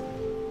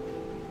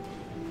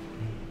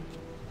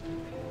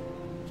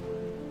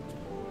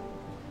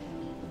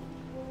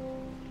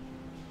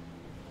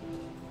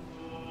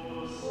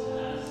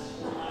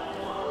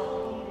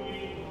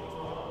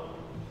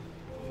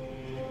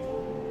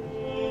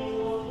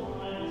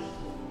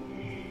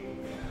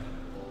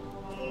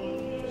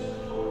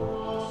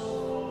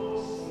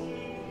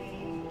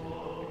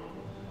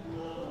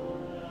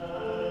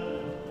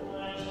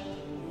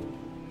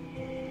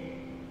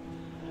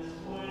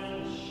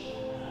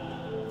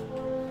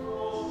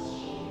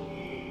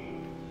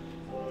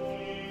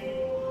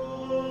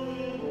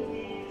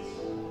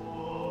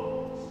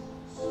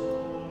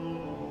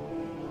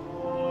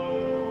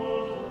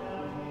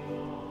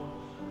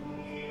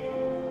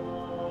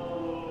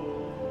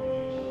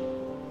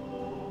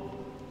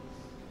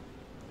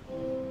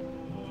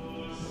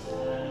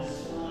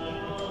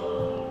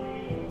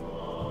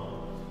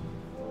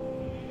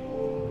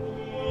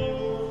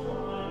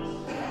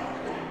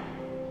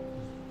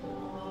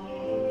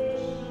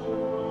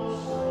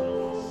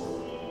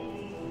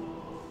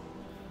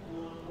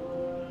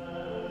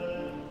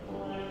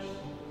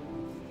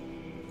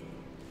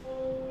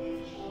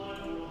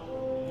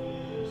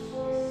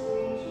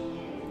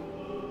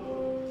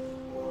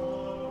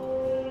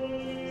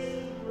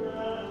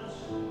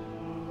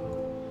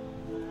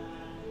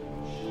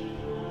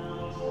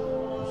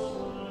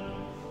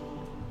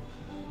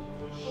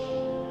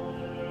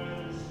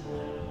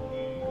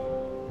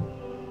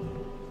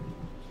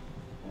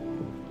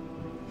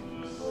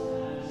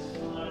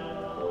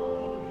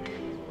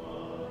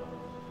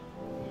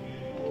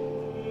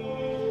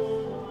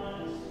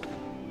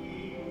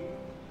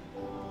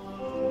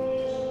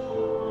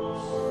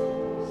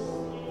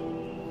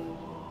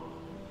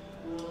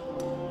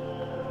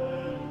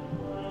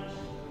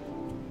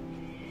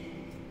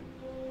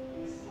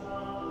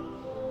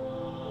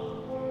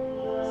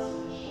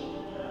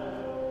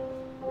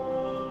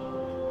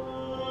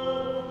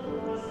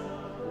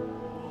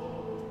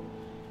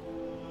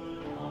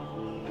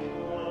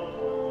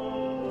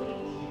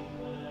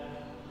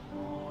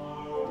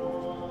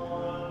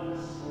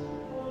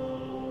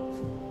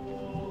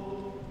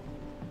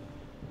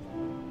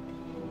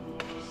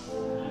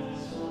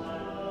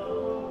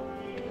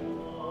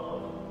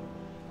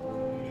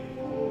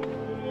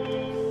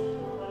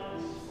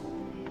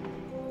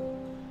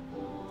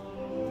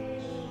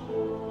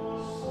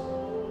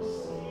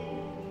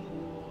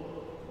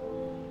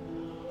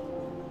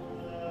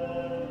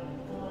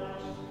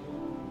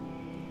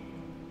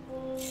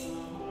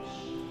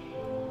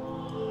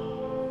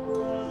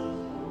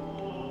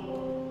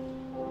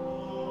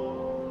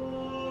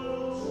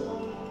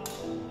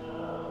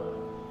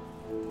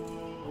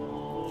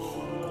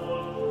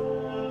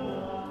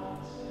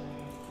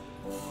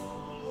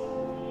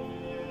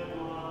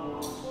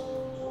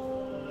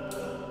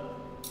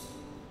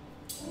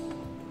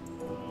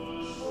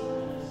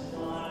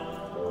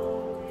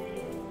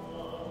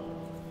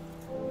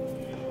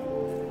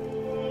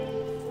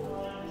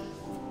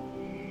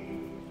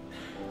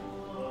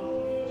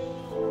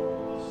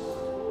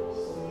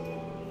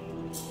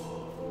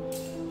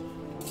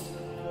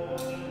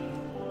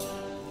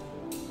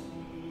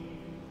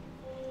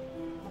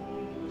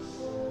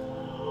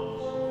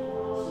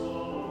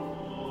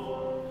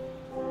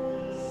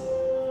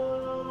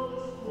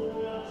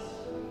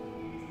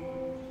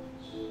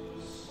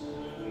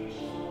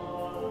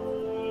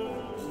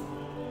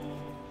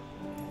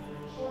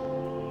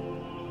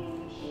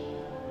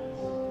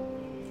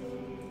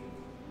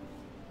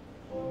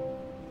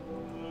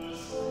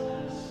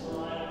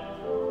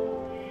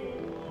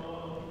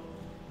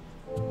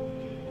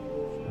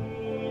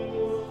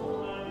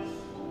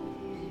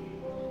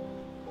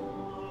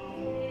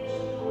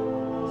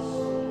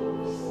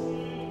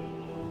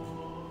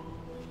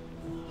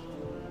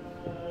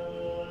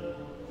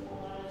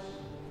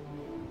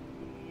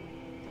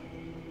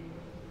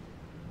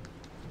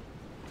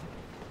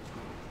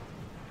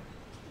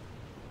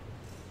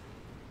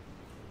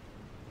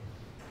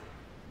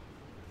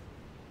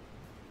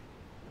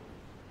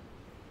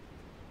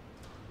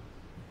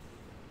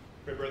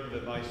 brethren,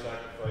 that my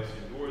sacrifice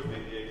and yours may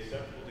be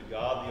acceptable to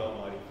God the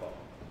Almighty Father.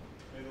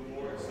 May the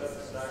Lord accept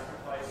the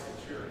sacrifice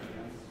at your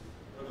hands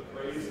for the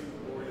praise and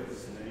glory of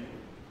his name,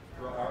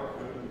 for our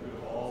good and good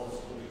of all his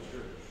holy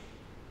church.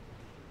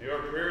 May our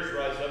prayers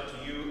rise up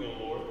to you,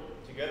 O Lord,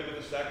 together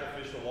with the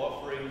sacrificial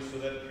offerings, so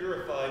that,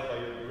 purified by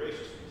your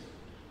graciousness,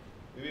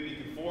 we may be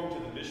conformed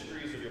to the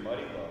mysteries of your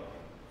mighty love,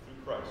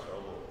 through Christ our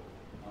Lord.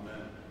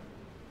 Amen.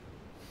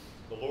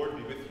 The Lord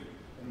be with you.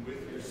 And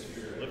with your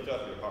spirit. Lift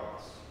up your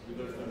hearts. We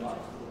lift them up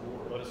to the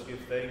Lord. Let us give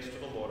thanks to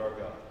the Lord our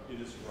God. It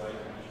is right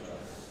and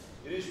just.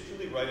 It is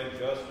truly right and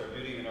just, our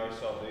duty and our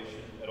salvation,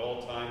 at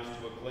all times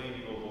to acclaim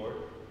you, O Lord,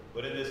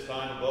 but in this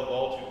time, above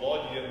all, to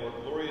laud you yet more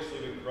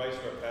gloriously when Christ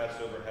our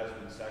Passover has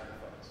been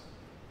sacrificed.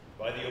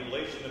 By the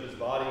oblation of his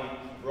body,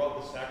 he brought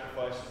the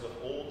sacrifices of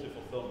old to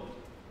fulfillment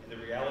in the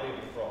reality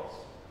of the cross,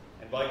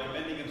 and by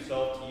commending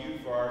himself to you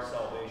for our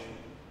salvation,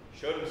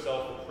 showed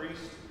himself the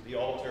priest, the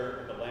altar,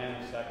 and the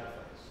lamb of sacrifice.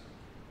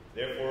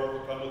 Therefore,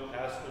 overcome with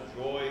paschal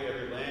joy,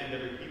 every land,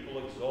 every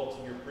people exalts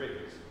in your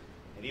praise,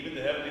 and even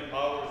the heavenly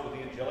powers with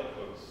the angelic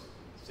hosts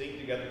sing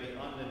together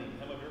the unending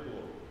hymn of your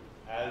glory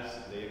as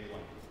they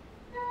acclaim.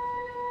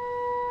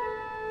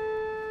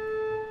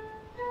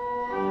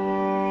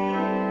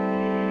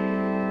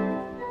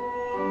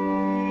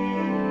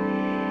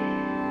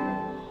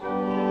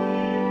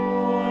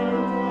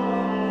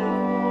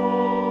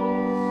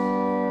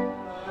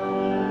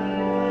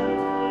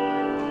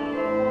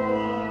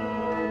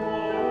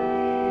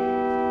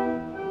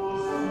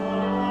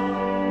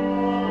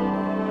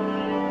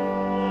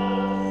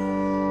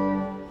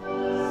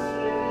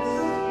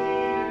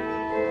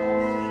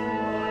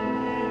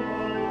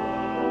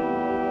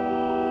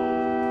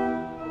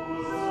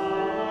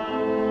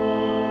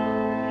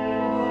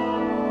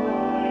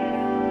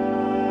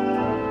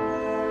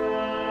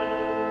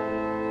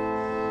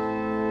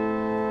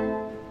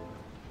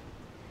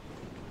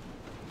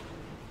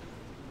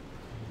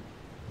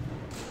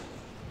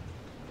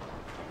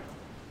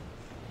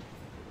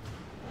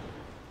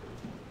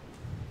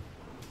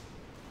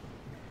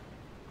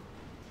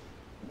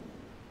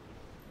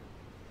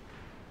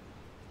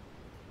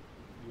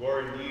 You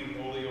are indeed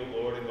holy, O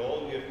Lord, and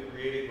all you have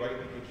created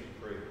rightly gives you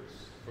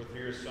praise. For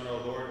through your Son,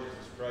 our Lord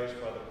Jesus Christ,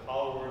 by the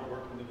power and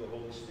working of the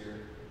Holy Spirit,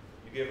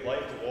 you give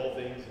life to all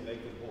things and make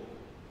them holy.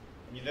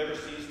 And you never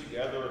cease to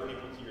gather a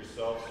people to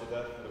yourself, so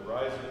that from the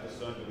rising of the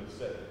sun to its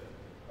setting,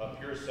 a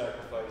pure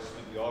sacrifice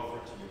may be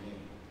offered to your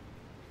name.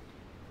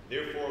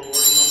 Therefore, Lord,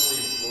 we humbly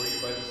implore you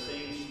by the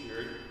same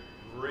Spirit,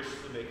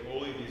 graciously make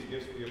holy these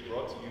gifts we have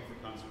brought to you for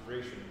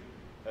consecration,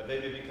 that they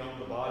may become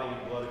the body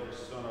and blood of your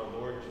Son, our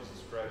Lord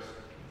Jesus Christ,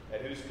 at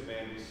whose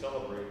command we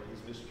celebrate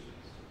these mysteries.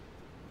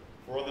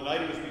 For on the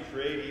night he was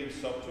betrayed, he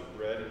himself took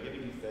bread, and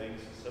giving you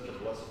thanks, he said the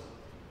blessing,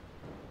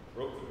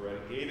 broke the bread,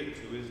 and gave it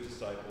to his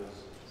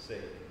disciples,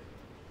 saying,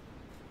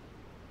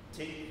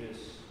 "Take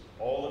this,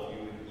 all of you,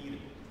 and eat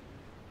it,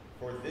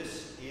 for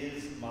this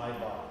is my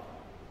body,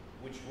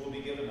 which will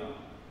be given up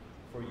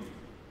for you."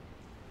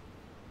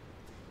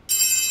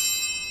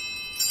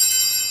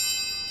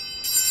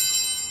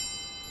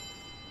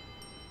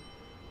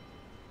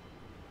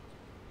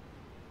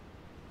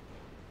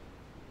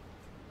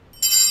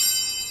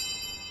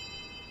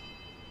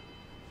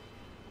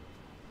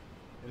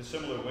 In a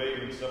similar way,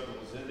 when supper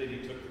was ended,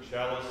 he took the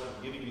chalice,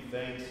 and giving you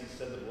thanks, he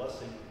said the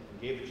blessing,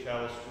 and gave the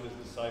chalice to his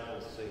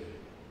disciples, saying,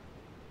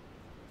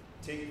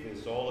 "Take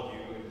this, all of you,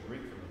 and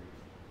drink from it,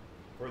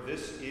 for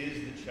this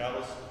is the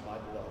chalice of my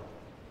blood,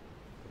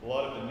 the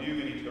blood of the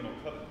new and eternal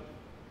covenant,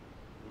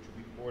 which will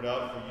be poured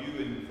out for you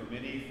and for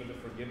many for the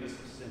forgiveness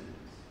of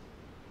sins.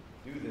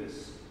 Do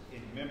this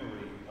in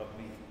memory of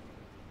me."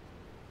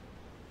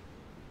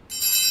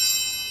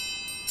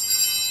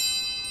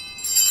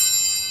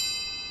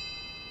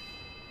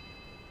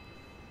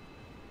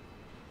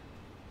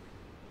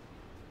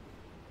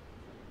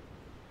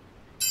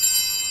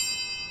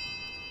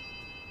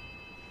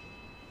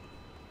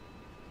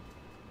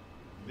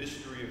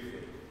 Mystery of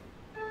faith.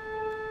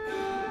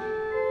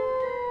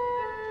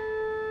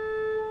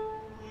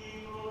 We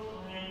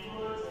proclaim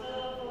your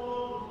death, O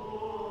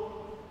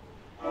Lord,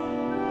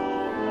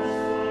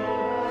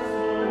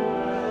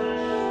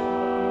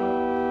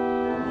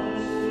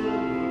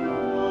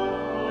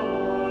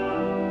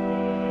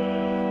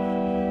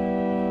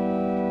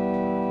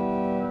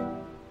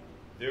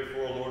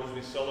 Therefore, Lord, as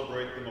we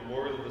celebrate the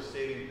memorial of the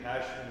saving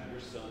passion of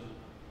your Son,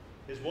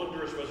 his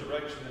wondrous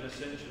resurrection and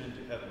ascension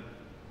into heaven,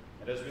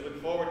 and as we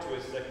look forward to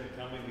his second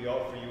coming, we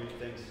offer you in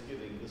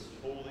thanksgiving this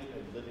holy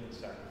and living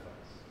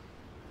sacrifice.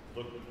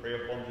 Look and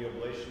pray upon the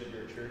oblation of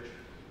your church,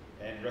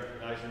 and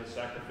recognizing the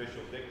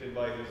sacrificial victim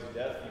by whose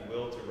death you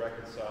will to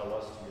reconcile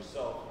us to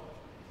yourself,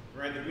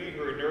 grant that we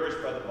who are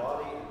nourished by the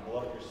body and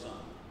blood of your Son,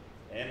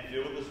 and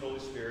filled with his Holy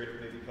Spirit,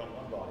 may become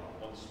one body,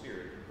 one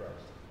spirit in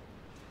Christ.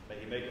 May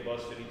he make of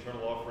us an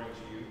eternal offering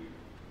to you,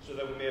 so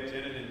that we may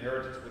obtain an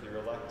inheritance with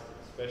your elect,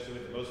 especially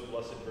with the most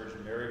blessed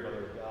Virgin Mary,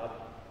 Mother of God,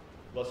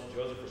 Blessed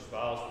Joseph, her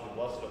spouse, with the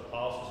blessed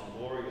apostles and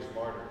glorious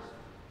martyrs,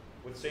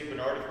 with St.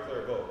 Bernard of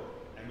Clairvaux,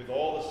 and with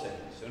all the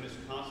saints, and his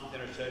constant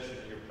intercession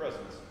in your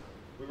presence,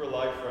 We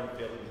rely for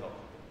unfailing help.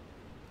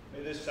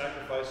 May this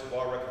sacrifice of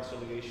our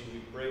reconciliation, we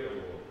pray, O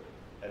Lord,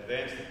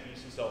 advance the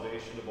peace and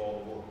salvation of all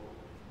the world.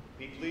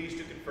 Be pleased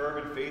to confirm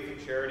in faith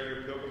and charity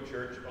your pilgrim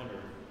church on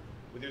earth,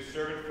 with your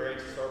servant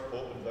Francis, our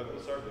Pope, and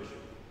Douglas, our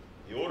Bishop,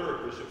 the order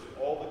of bishops,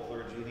 all the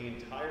clergy, and the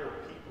entire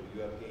people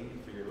you have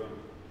gained for your own.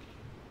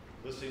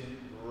 Listen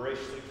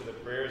graciously to the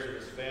prayers of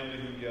this family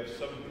whom you have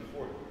summoned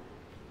before you.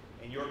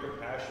 In your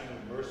compassion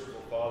and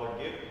merciful Father,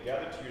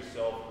 gather to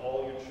yourself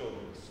all your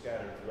children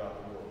scattered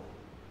throughout the world.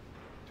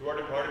 To our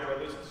departed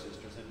brothers and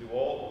sisters, and to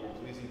all who are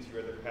pleasing to you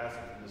at their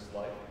passing from this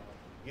life,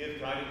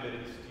 give kind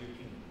admittance to your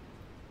kingdom.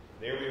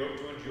 There we hope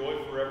to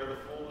enjoy forever the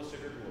fullness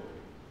of your glory.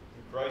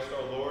 Through Christ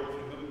our Lord,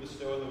 through whom you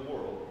bestow on the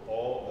world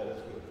all that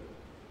is good.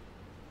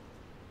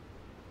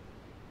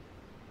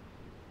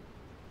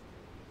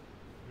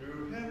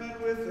 Through him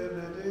and with him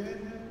and in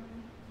him,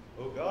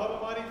 O God,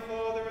 Almighty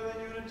Father, in the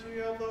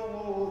unity of the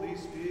Holy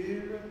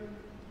Spirit,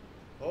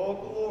 all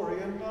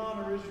glory and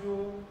honor is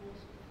yours,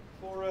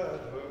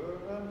 forever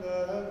and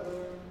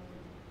ever.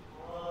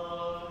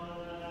 Amen.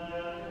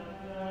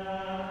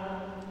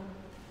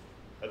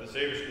 At the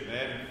Savior's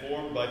command,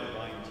 informed by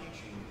divine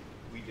teaching,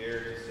 we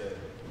dare to say,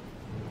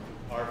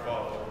 Our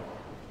Father,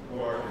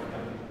 who art in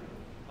heaven,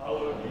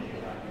 Hallowed be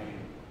thy name.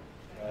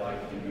 Thy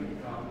kingdom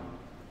come,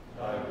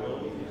 thy will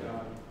be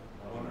done,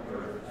 on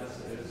earth as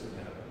it is in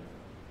heaven.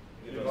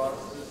 Give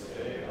us this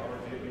day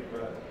our daily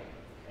bread,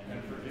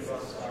 and forgive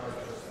us our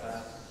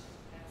trespasses,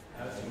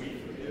 as we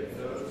forgive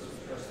those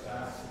who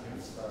trespass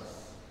against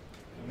us.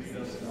 And lead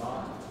us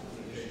not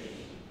into temptation,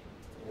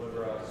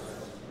 deliver us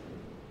from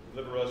evil.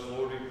 Deliver us,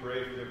 Lord, we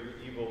pray, from every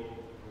evil.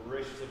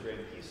 Graciously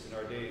grant peace in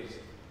our days,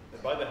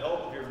 that by the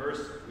help of your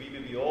mercy we may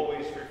be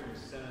always free from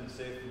sin and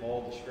safe from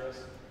all distress,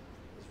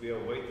 as we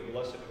await the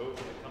blessed hope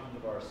of the coming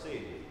of our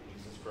Savior,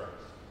 Jesus Christ.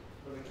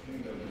 For the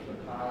kingdom, the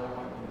power,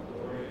 and the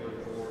glory are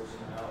yours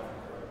now and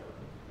forever.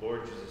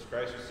 Lord Jesus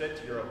Christ, who said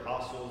to your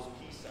apostles,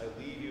 Peace I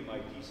leave you, my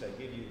peace I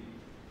give you,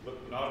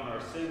 look not on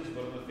our sins,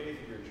 but on the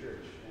faith of your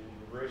church, and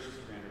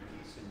graciously grant her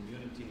peace and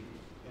unity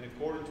in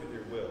accordance with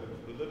your will,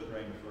 who live and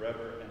reign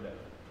forever and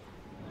ever.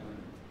 Amen.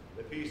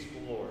 The peace of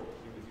the Lord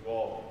be with you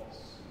always.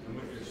 And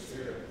with your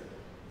spirit.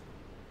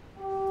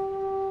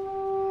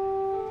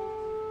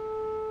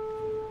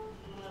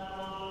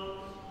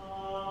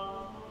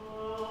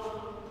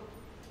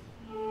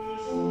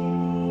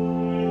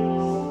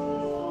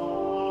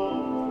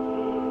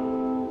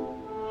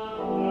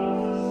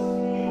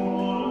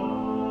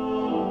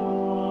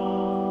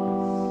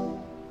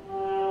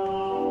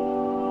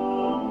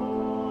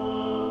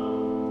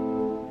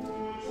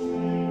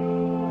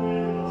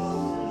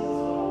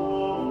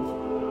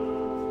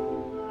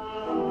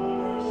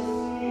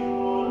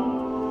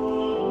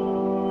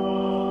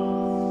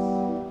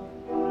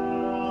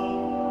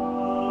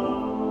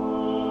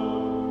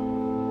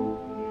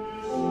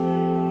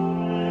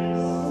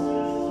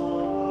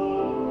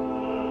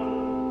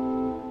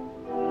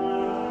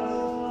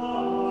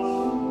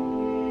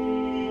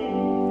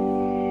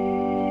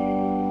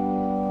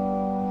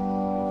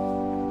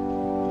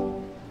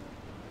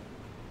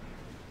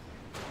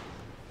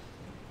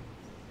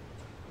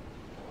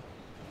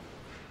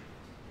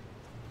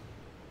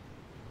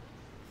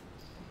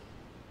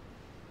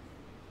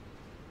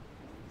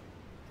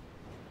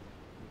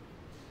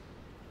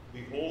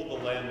 Behold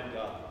the Lamb of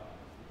God.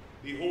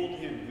 Behold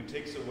him who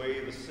takes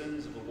away the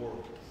sins of the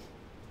world.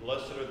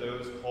 Blessed are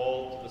those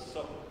called to the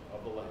supper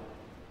of the Lamb.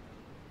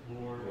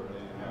 Lord,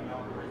 I am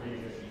not worthy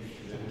that you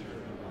should enter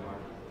into my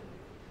heart,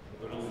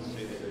 But only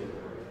say the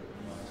word,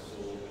 and my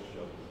soul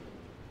shall live.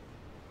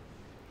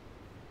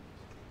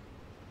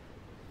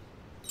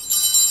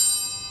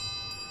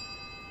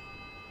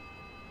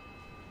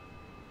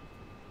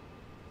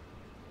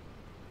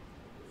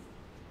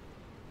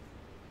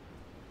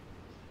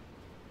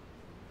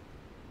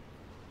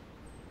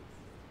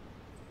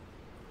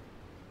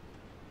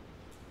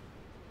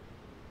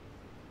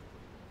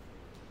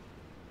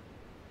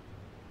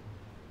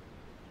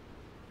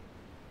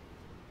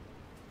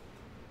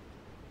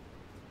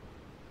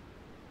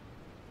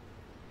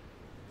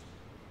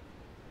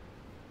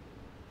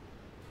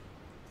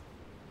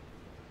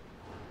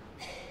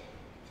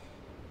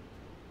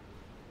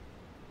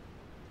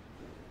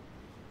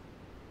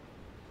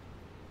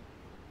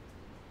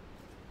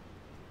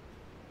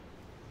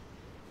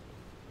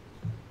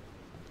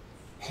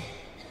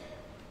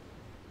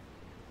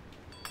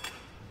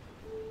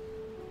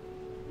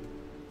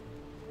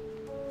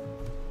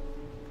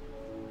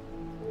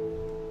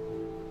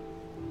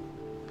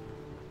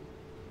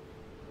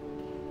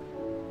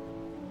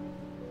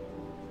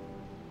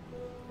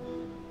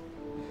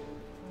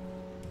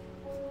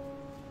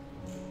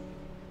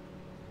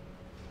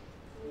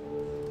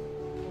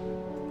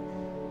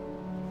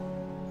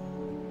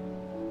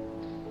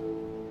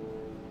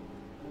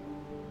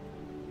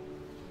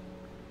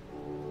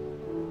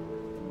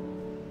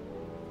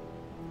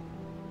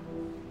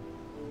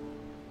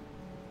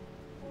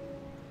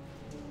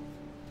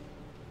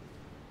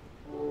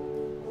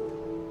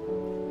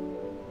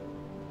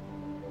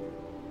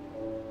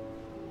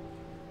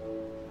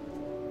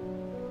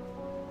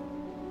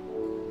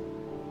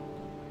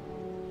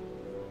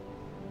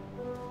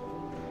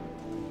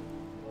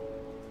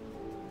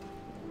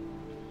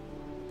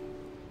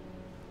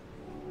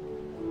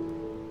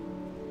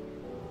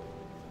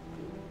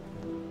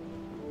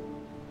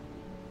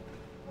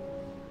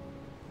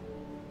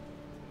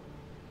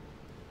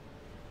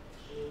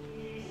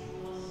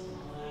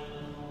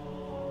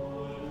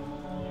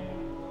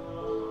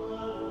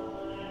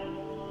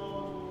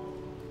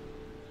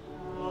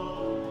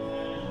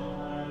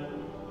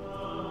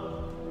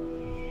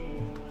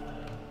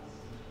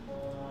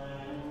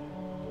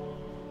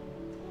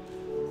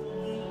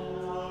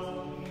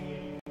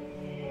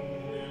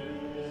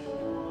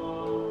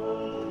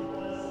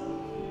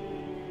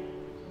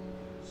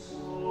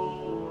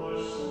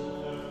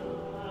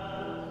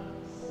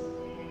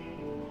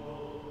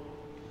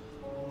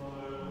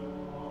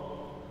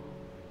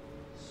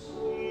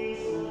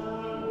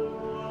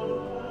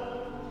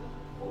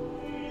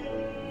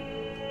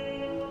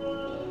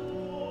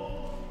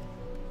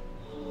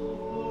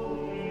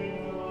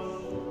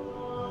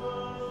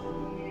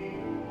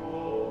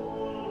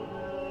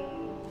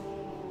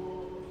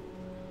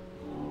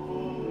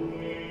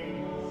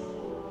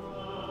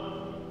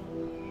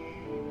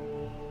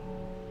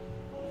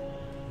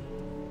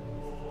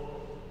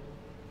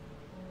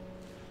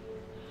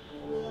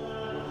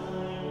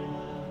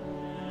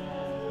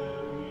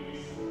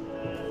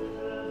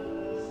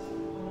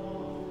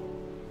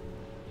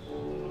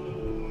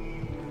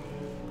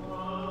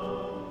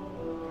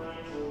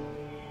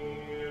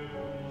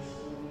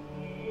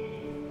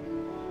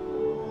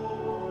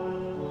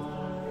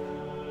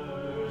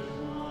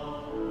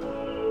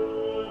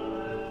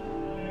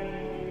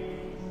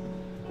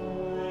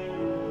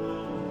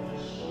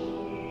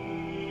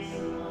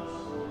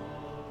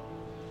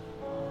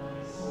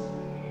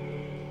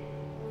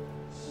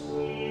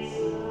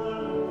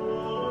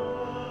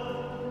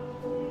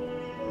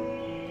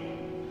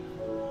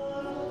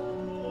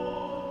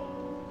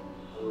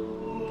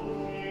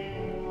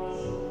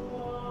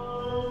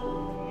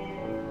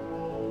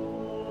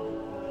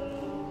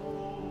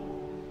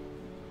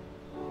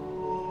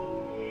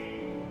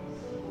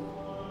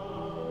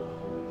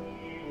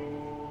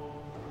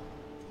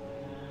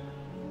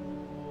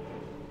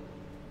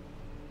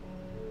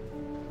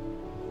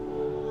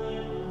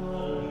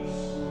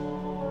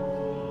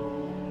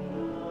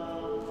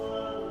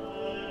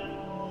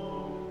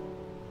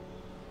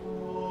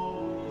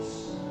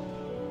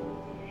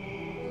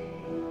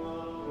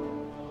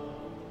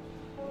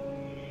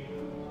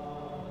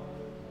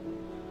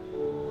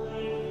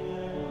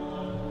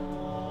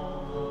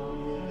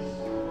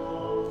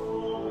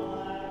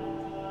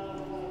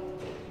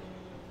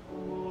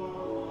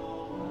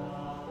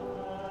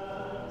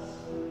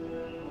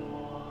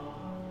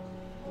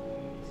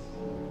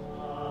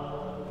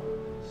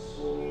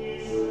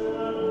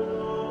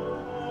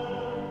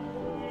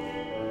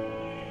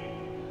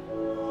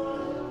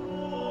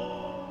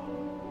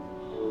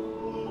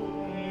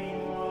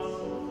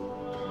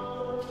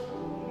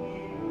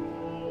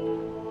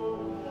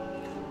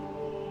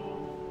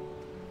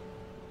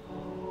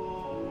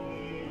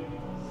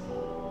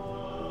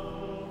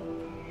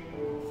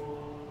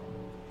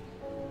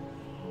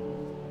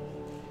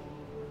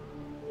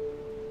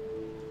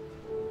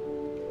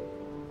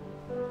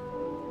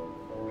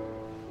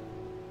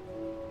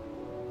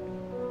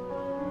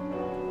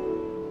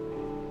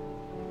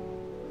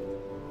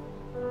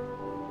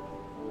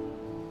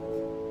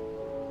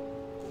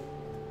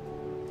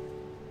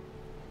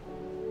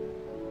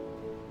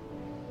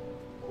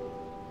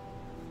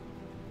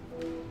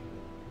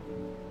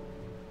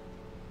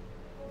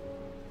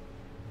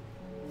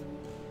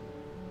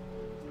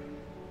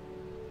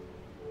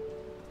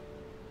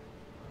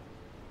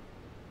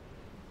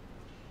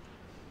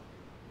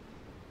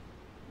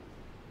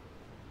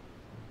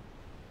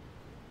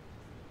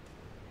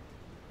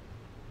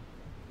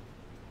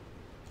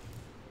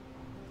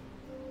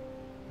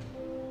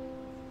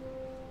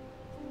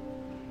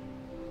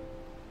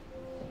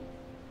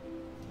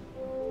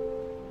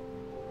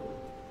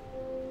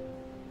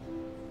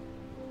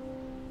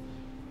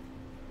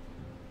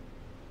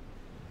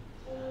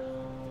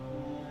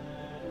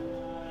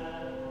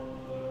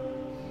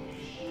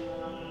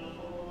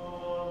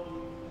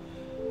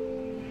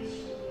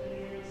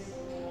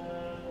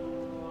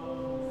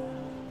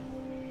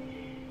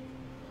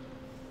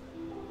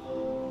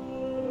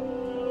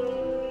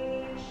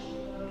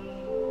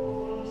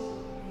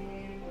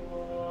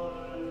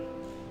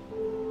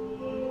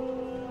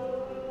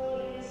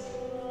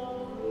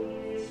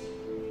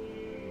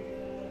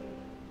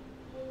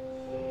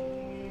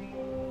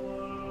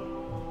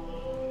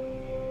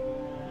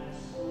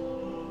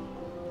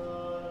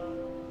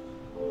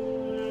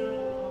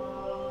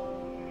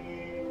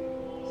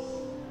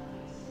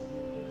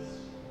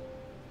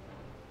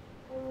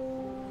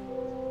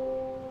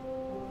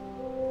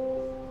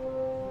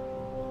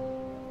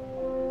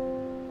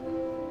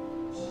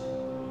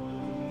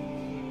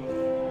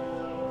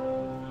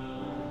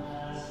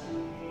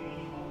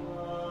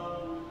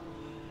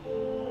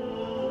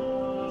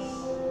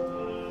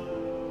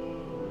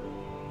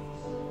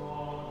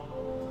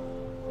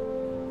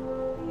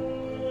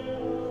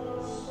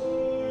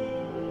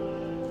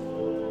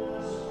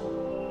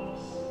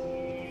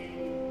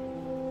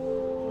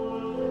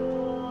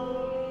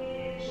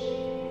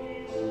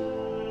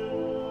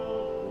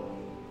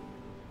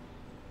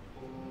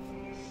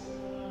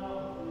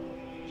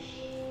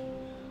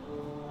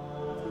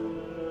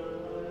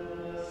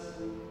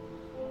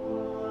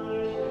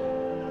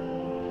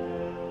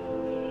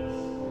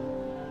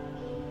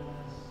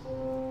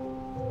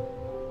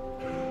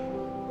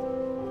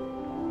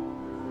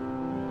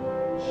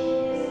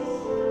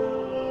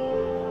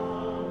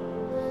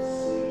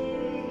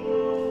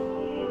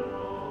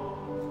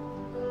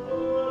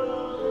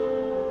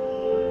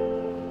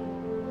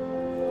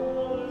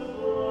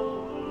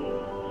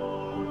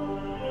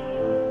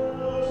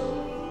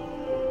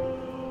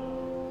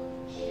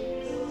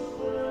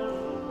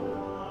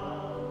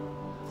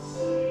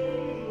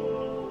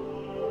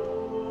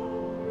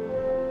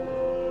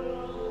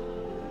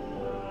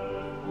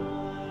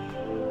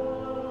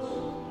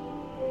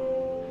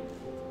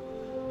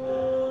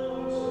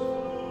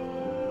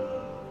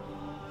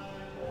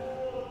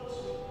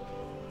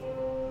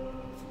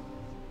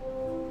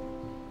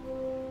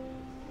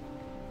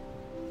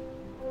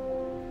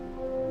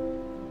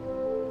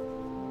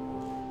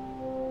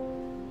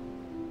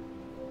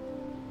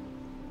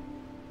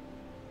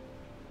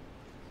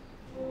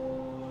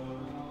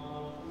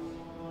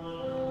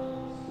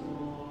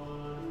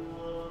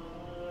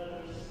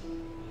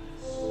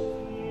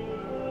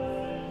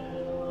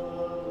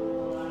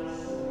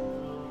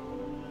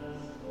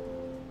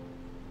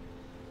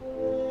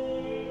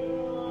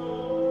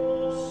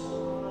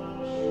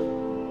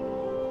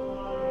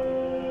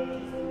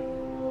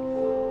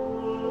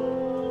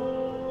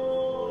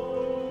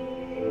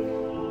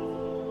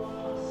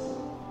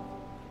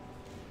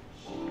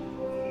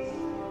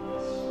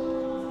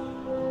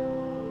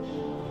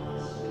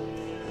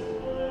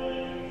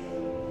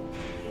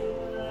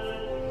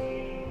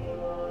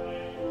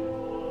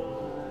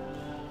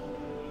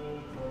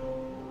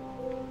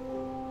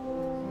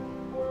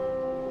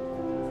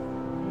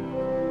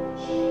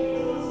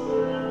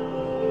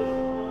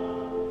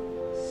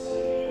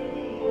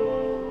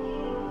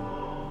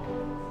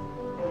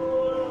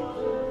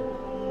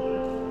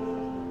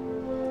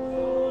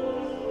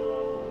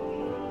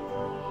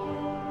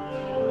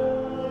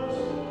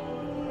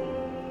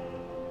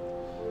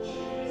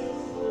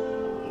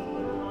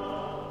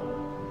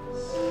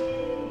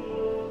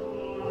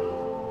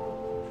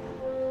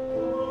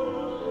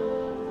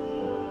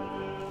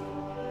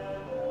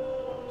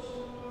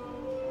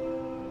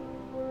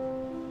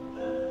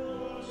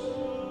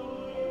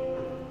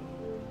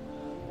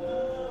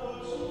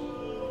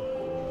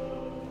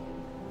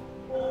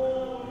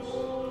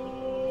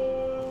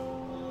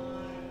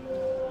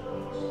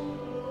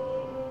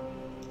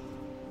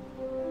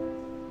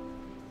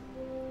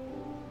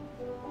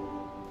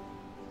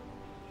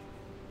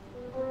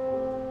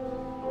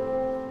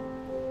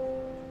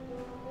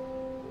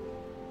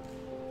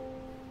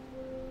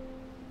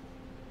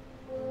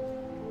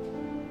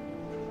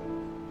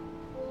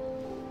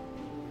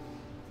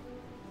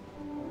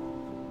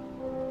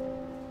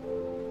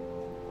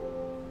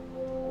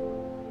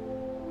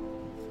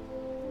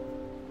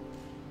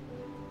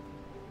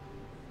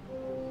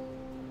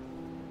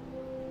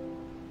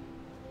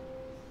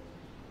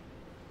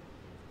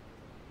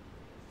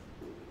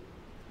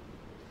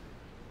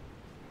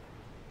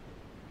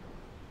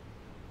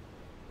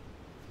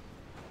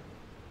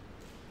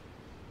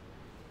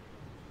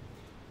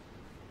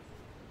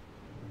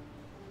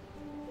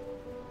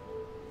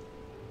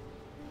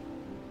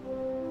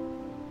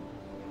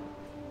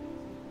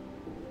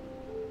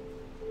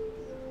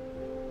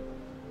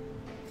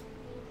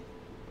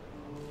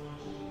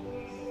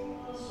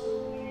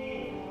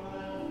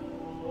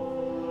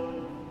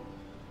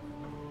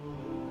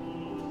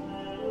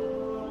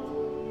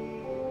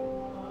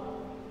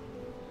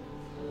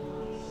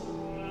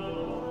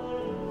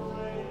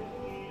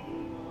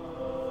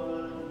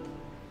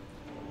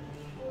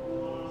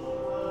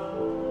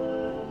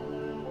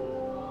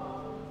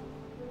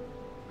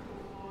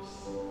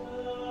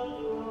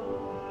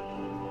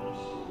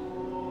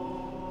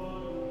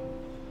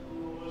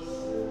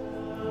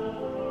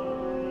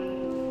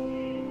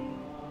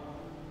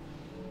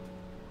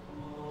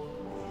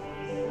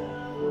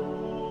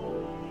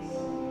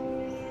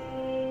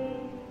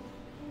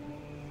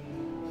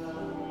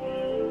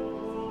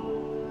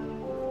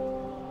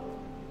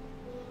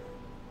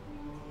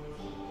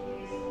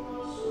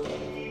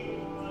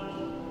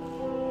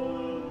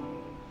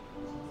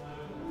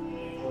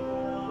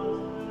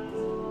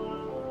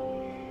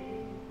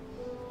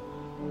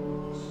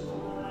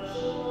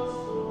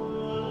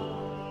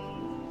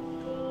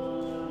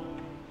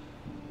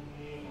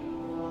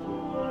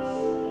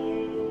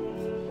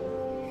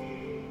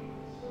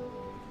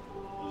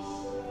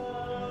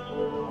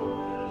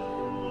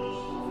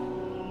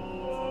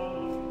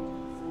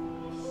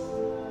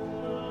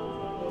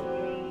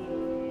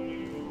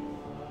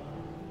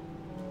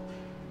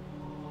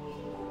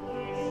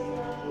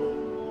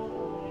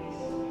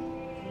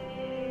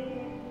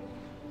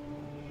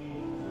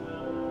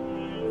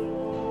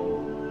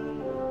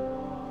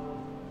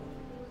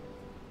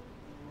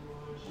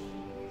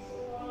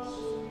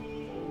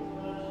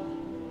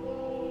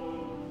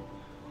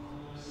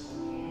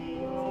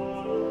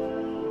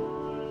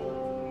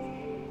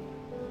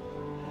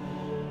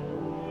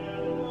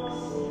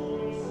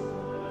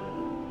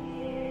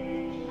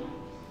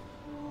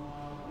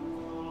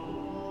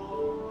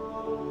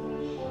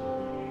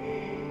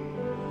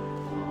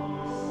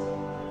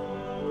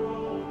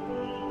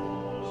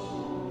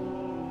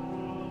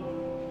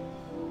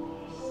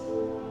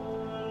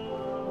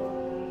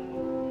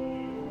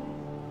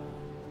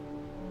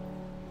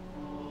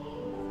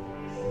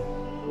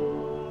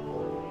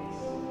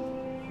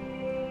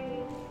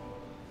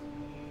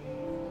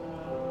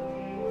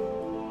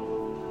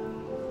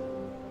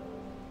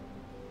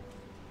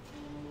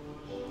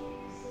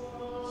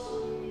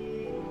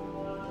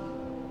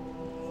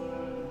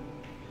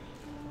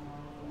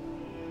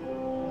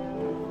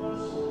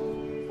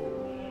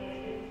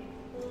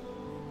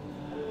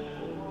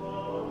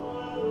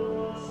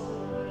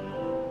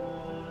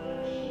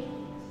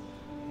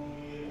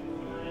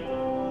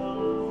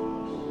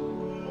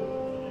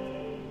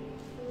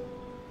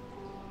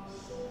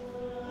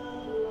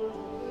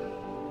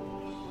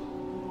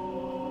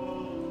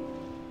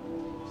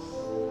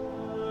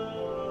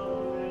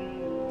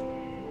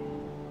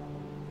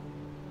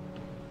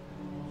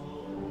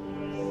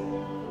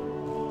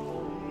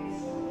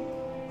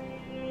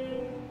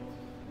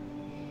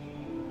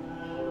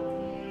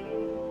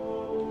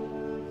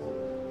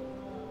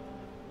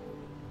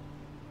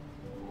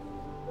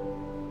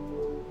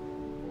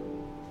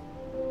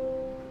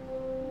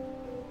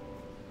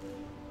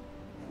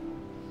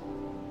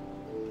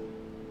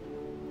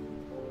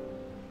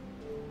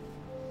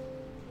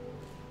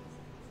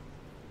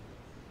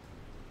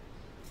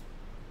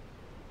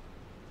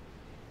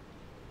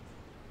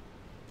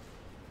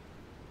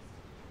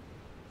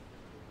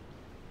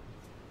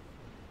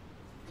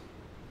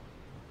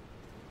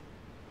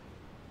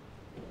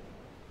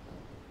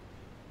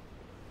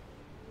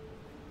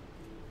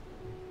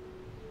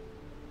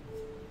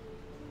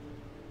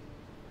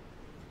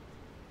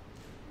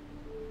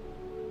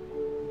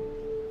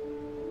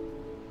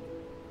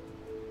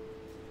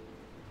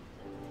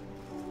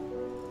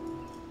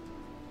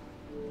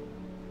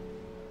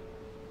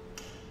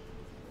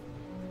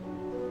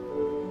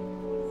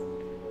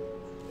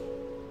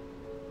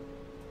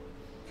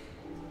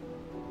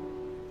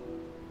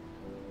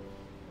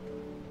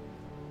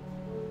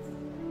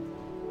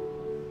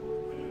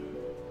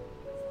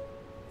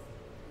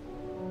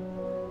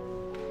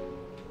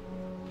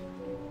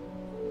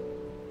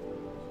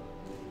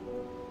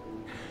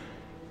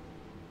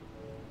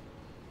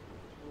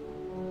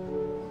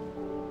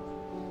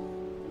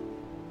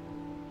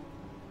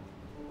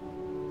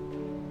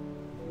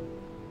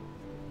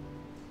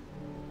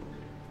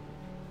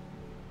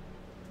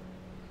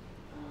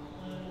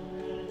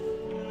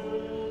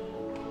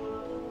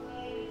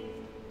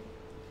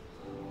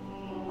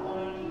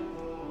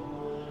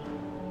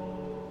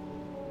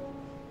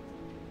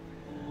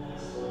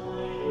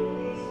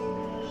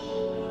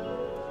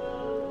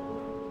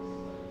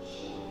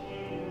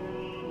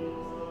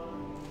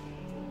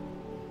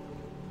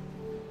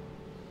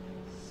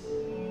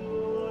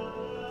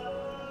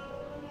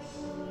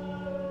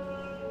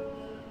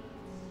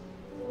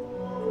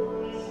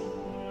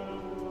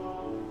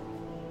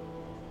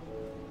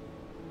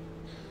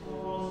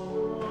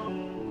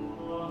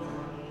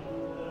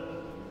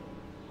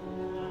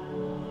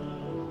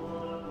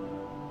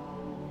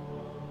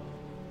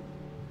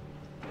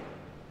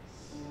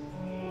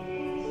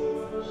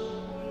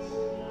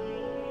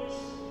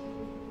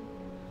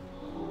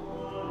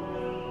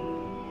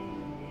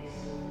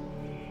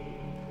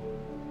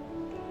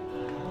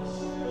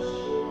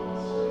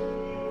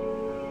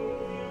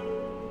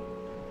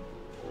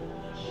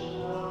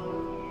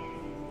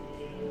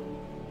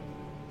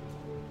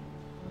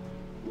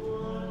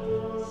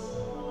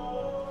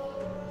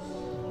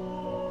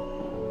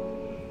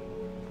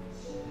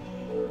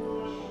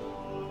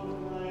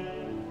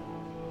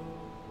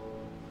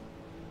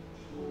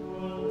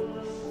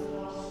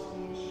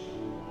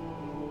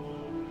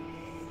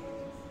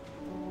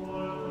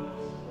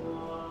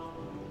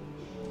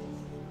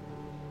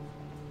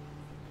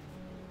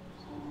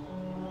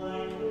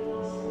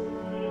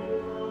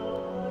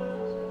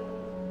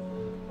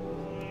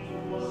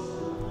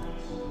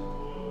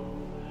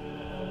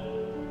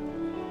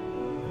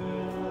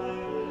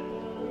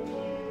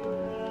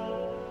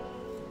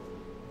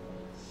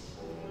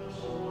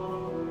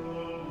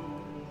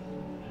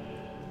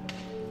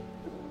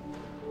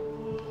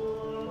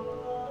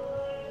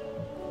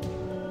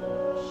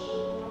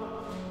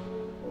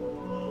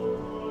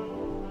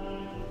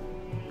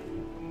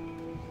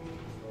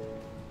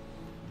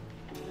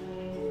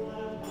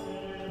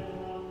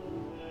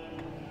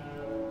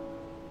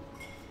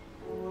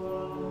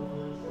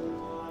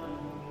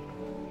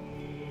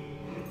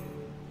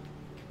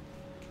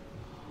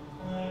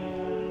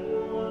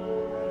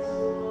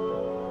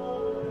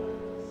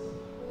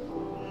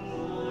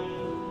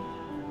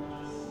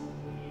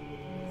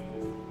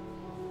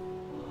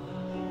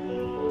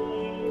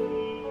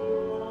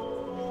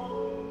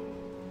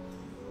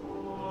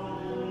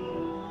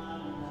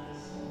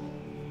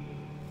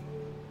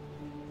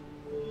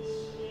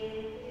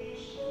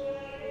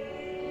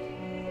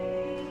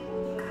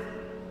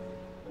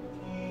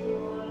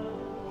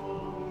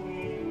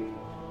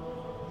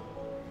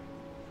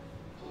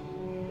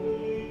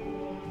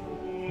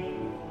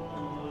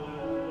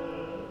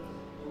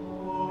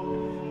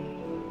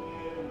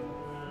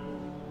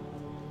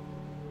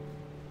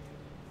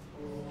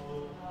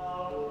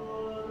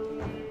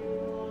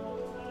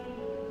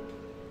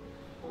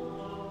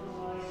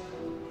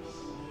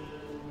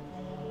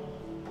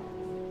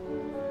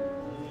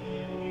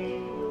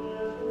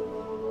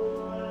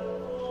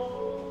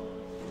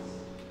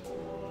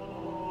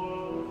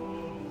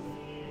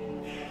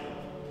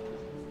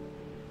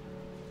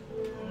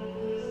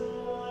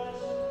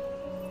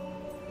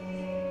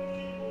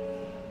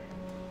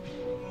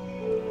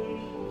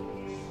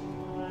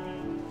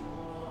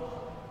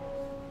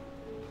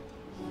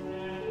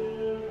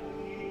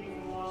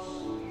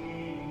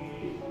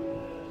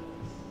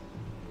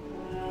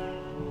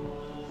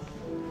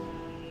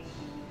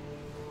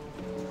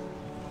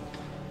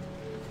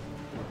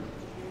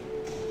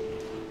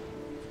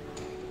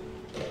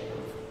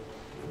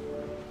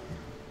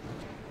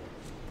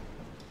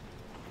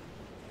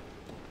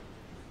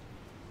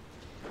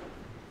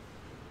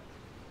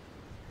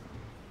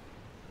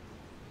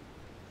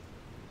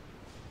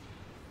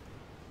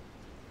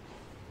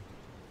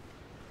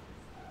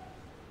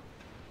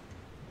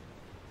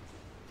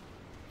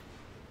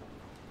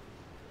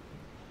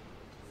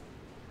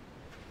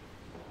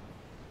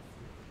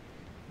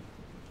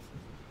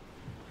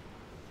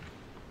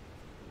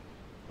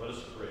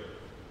 us pray.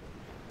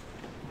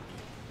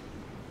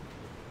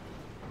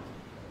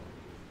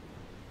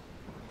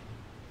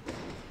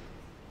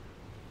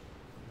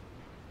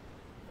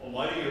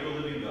 Almighty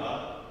ever-living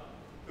God,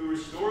 who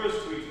restore us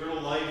to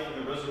eternal life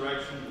in the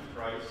resurrection of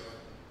Christ,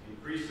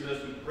 increase in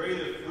us, we pray,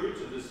 the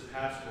fruits of this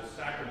paschal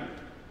sacrament,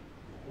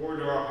 pour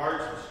into our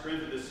hearts the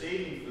strength of the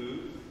saving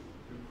food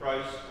through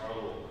Christ our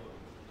Lord.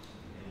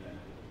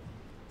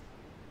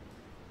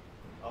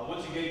 Amen.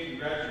 Once again,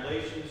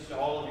 congratulations to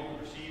all of you who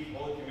received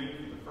Holy Communion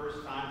for the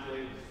first time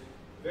today.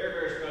 It's a very,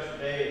 very special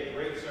day, a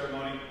great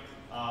ceremony.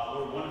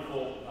 What a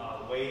wonderful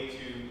way to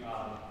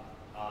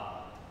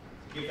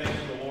give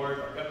thanks to the Lord,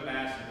 come to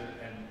Mass,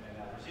 and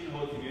receive the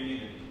Holy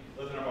Communion, and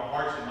lifting up our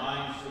hearts and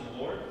minds to the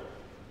Lord.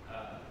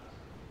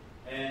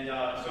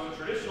 So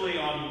traditionally,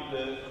 on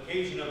the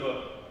occasion of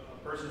a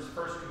person's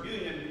first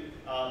communion,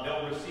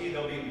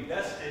 they'll be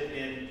invested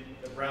in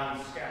the brown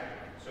scapular.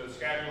 So the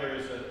scapular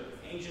is an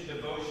ancient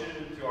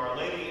devotion to Our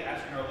Lady,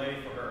 asking Our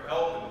Lady for her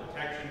help and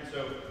protection.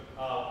 So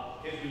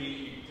kids,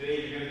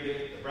 today you're going to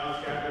get the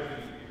brown scapular,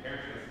 your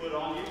parents are going to put it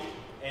on you.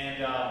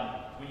 And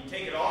when you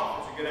take it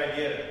off, it's a good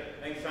idea to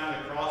make a sign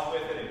of the cross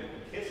with it and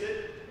kiss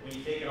it. When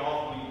you take it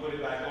off, when you put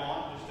it back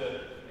on, just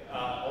to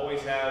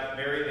always have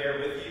Mary there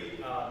with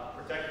you,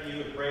 protecting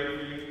you and praying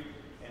for you.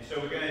 And so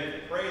we're going to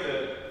pray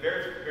the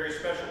very, very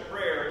special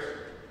prayers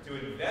to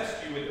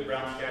invest you with the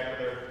brown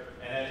scapular.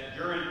 And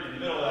in the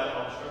middle of that,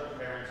 I'll instruct the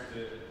parents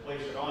to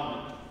place it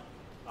on them.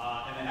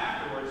 And then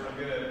afterwards,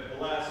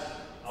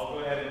 I'll go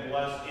ahead and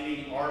bless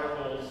any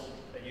articles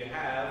that you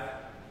have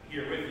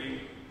here with you,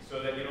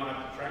 so that you don't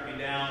have to track me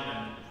down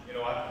and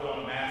I have to put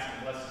on a mask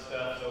and bless the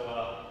stuff. So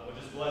we'll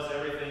just bless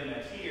everything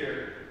that's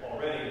here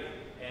already,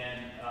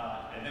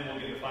 and then we'll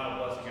give the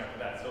final blessing after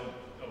that. So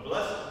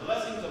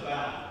blessings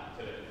abound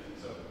today.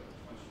 So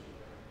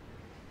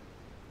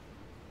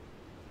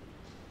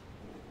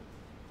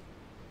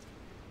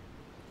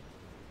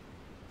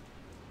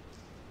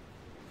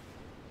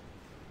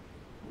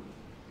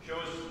show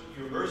us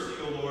your mercy,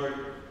 O Lord,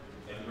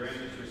 and grant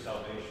us your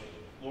salvation.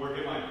 Lord,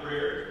 hear my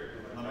prayer,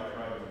 and let my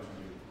cry unto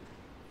you.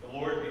 The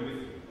Lord be with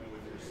you, and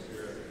with your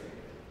spirit.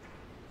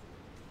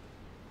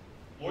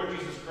 Lord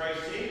Jesus Christ,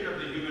 Savior of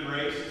the human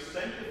race,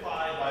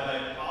 sanctify by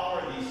thy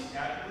power these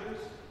scapulars,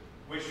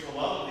 which for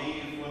love of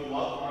thee and for the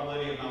love of Our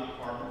Lady of Mount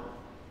Carmel,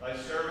 thy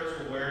servants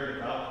will wear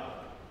devoutly,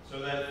 so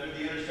that through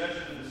the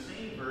intercession of the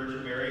same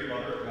Virgin Mary,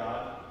 Mother of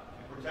God,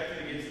 and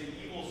protected against the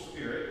evil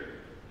spirit,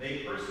 they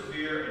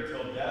persevere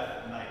until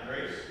death in thy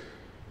grace.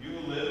 You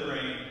will live and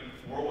reign,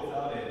 world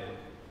without end.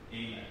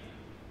 Amen.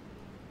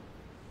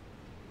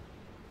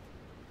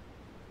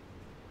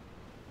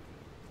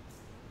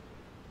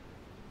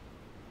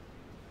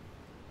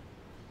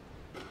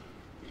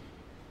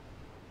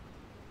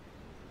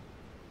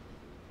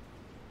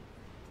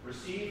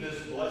 Receive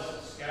this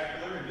blessed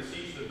scapular and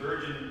beseech the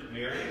Virgin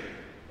Mary,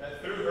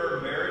 that through her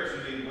merits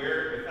you may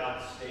wear it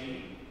without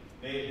stain.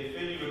 May it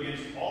defend you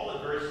against all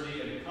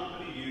adversity and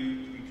accompany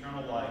you to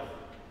eternal life.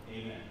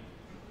 Amen.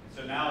 And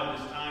so now at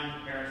this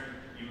time, parents,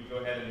 you would go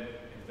ahead and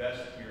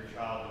invest your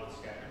child with the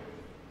scapular.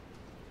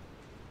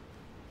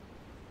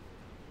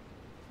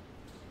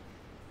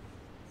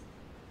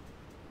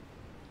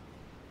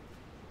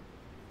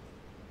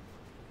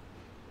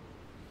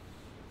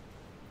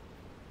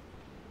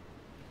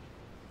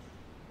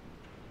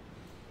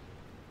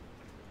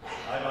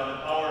 I, by the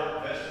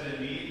power vested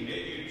in me,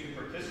 admit you to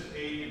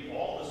participate in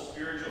all the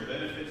spiritual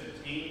benefits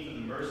obtained through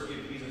the mercy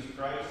of Jesus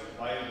Christ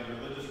by the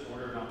religious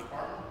order of Mount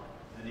Carmel,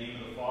 in the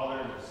name of the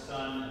Father, and of the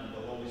Son, and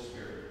of the Holy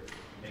Spirit.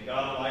 May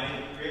God Almighty,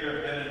 the creator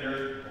of heaven and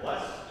earth,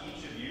 bless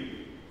each of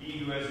you, he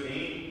who has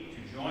deigned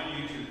to join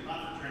you to the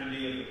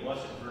confraternity of the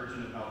Blessed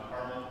Virgin of Mount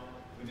Carmel.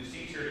 We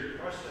beseech her to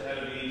crush the head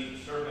of the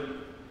ancient serpent,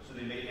 so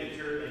they may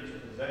enter into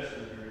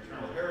possession of your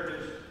eternal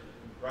heritage,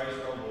 through Christ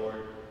our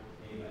Lord.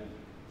 Amen.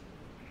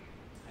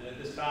 And at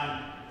this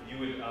time, if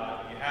you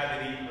have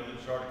any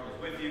religious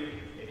articles with you,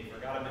 if you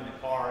forgot them in the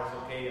car, it's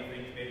okay. I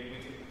think maybe we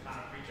could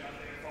kind of reach out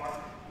to your car.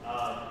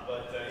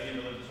 But any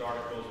religious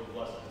articles are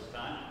blessed at this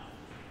time.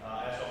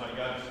 Ask Almighty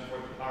God to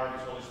support the power of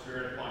His Holy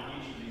Spirit upon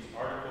each of these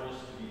articles.